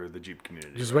cell for the Jeep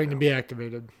community. Just waiting to be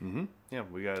activated. Yeah,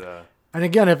 we got And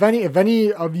again, if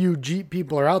any of you Jeep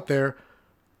people are out there,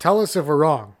 tell us if we're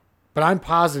wrong. But I'm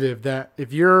positive that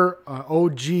if you're an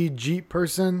OG Jeep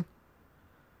person,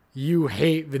 you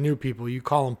hate the new people. You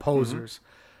call them posers.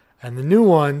 And the new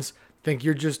ones think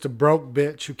you're just a broke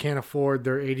bitch who can't afford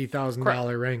their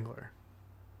 $80,000 Wrangler.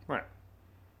 right.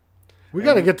 We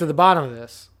got to get to the bottom of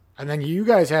this. And then you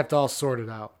guys have to all sort it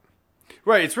out.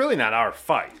 Right, it's really not our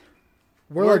fight.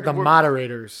 We're like the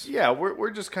moderators. Yeah,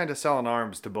 we're just kind of selling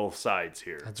arms to both sides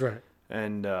here. That's right.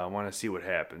 And want to see what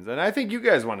happens. And I think you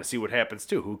guys want to see what happens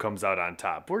too, who comes out on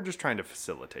top. We're just trying to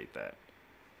facilitate that.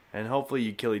 And hopefully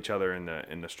you kill each other in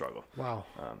the struggle. Wow.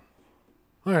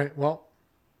 All right. Well,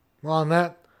 on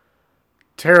that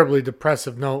terribly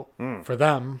depressive note for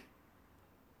them,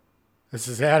 this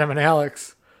is Adam and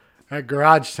Alex at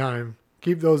Garage Time.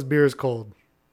 Keep those beers cold.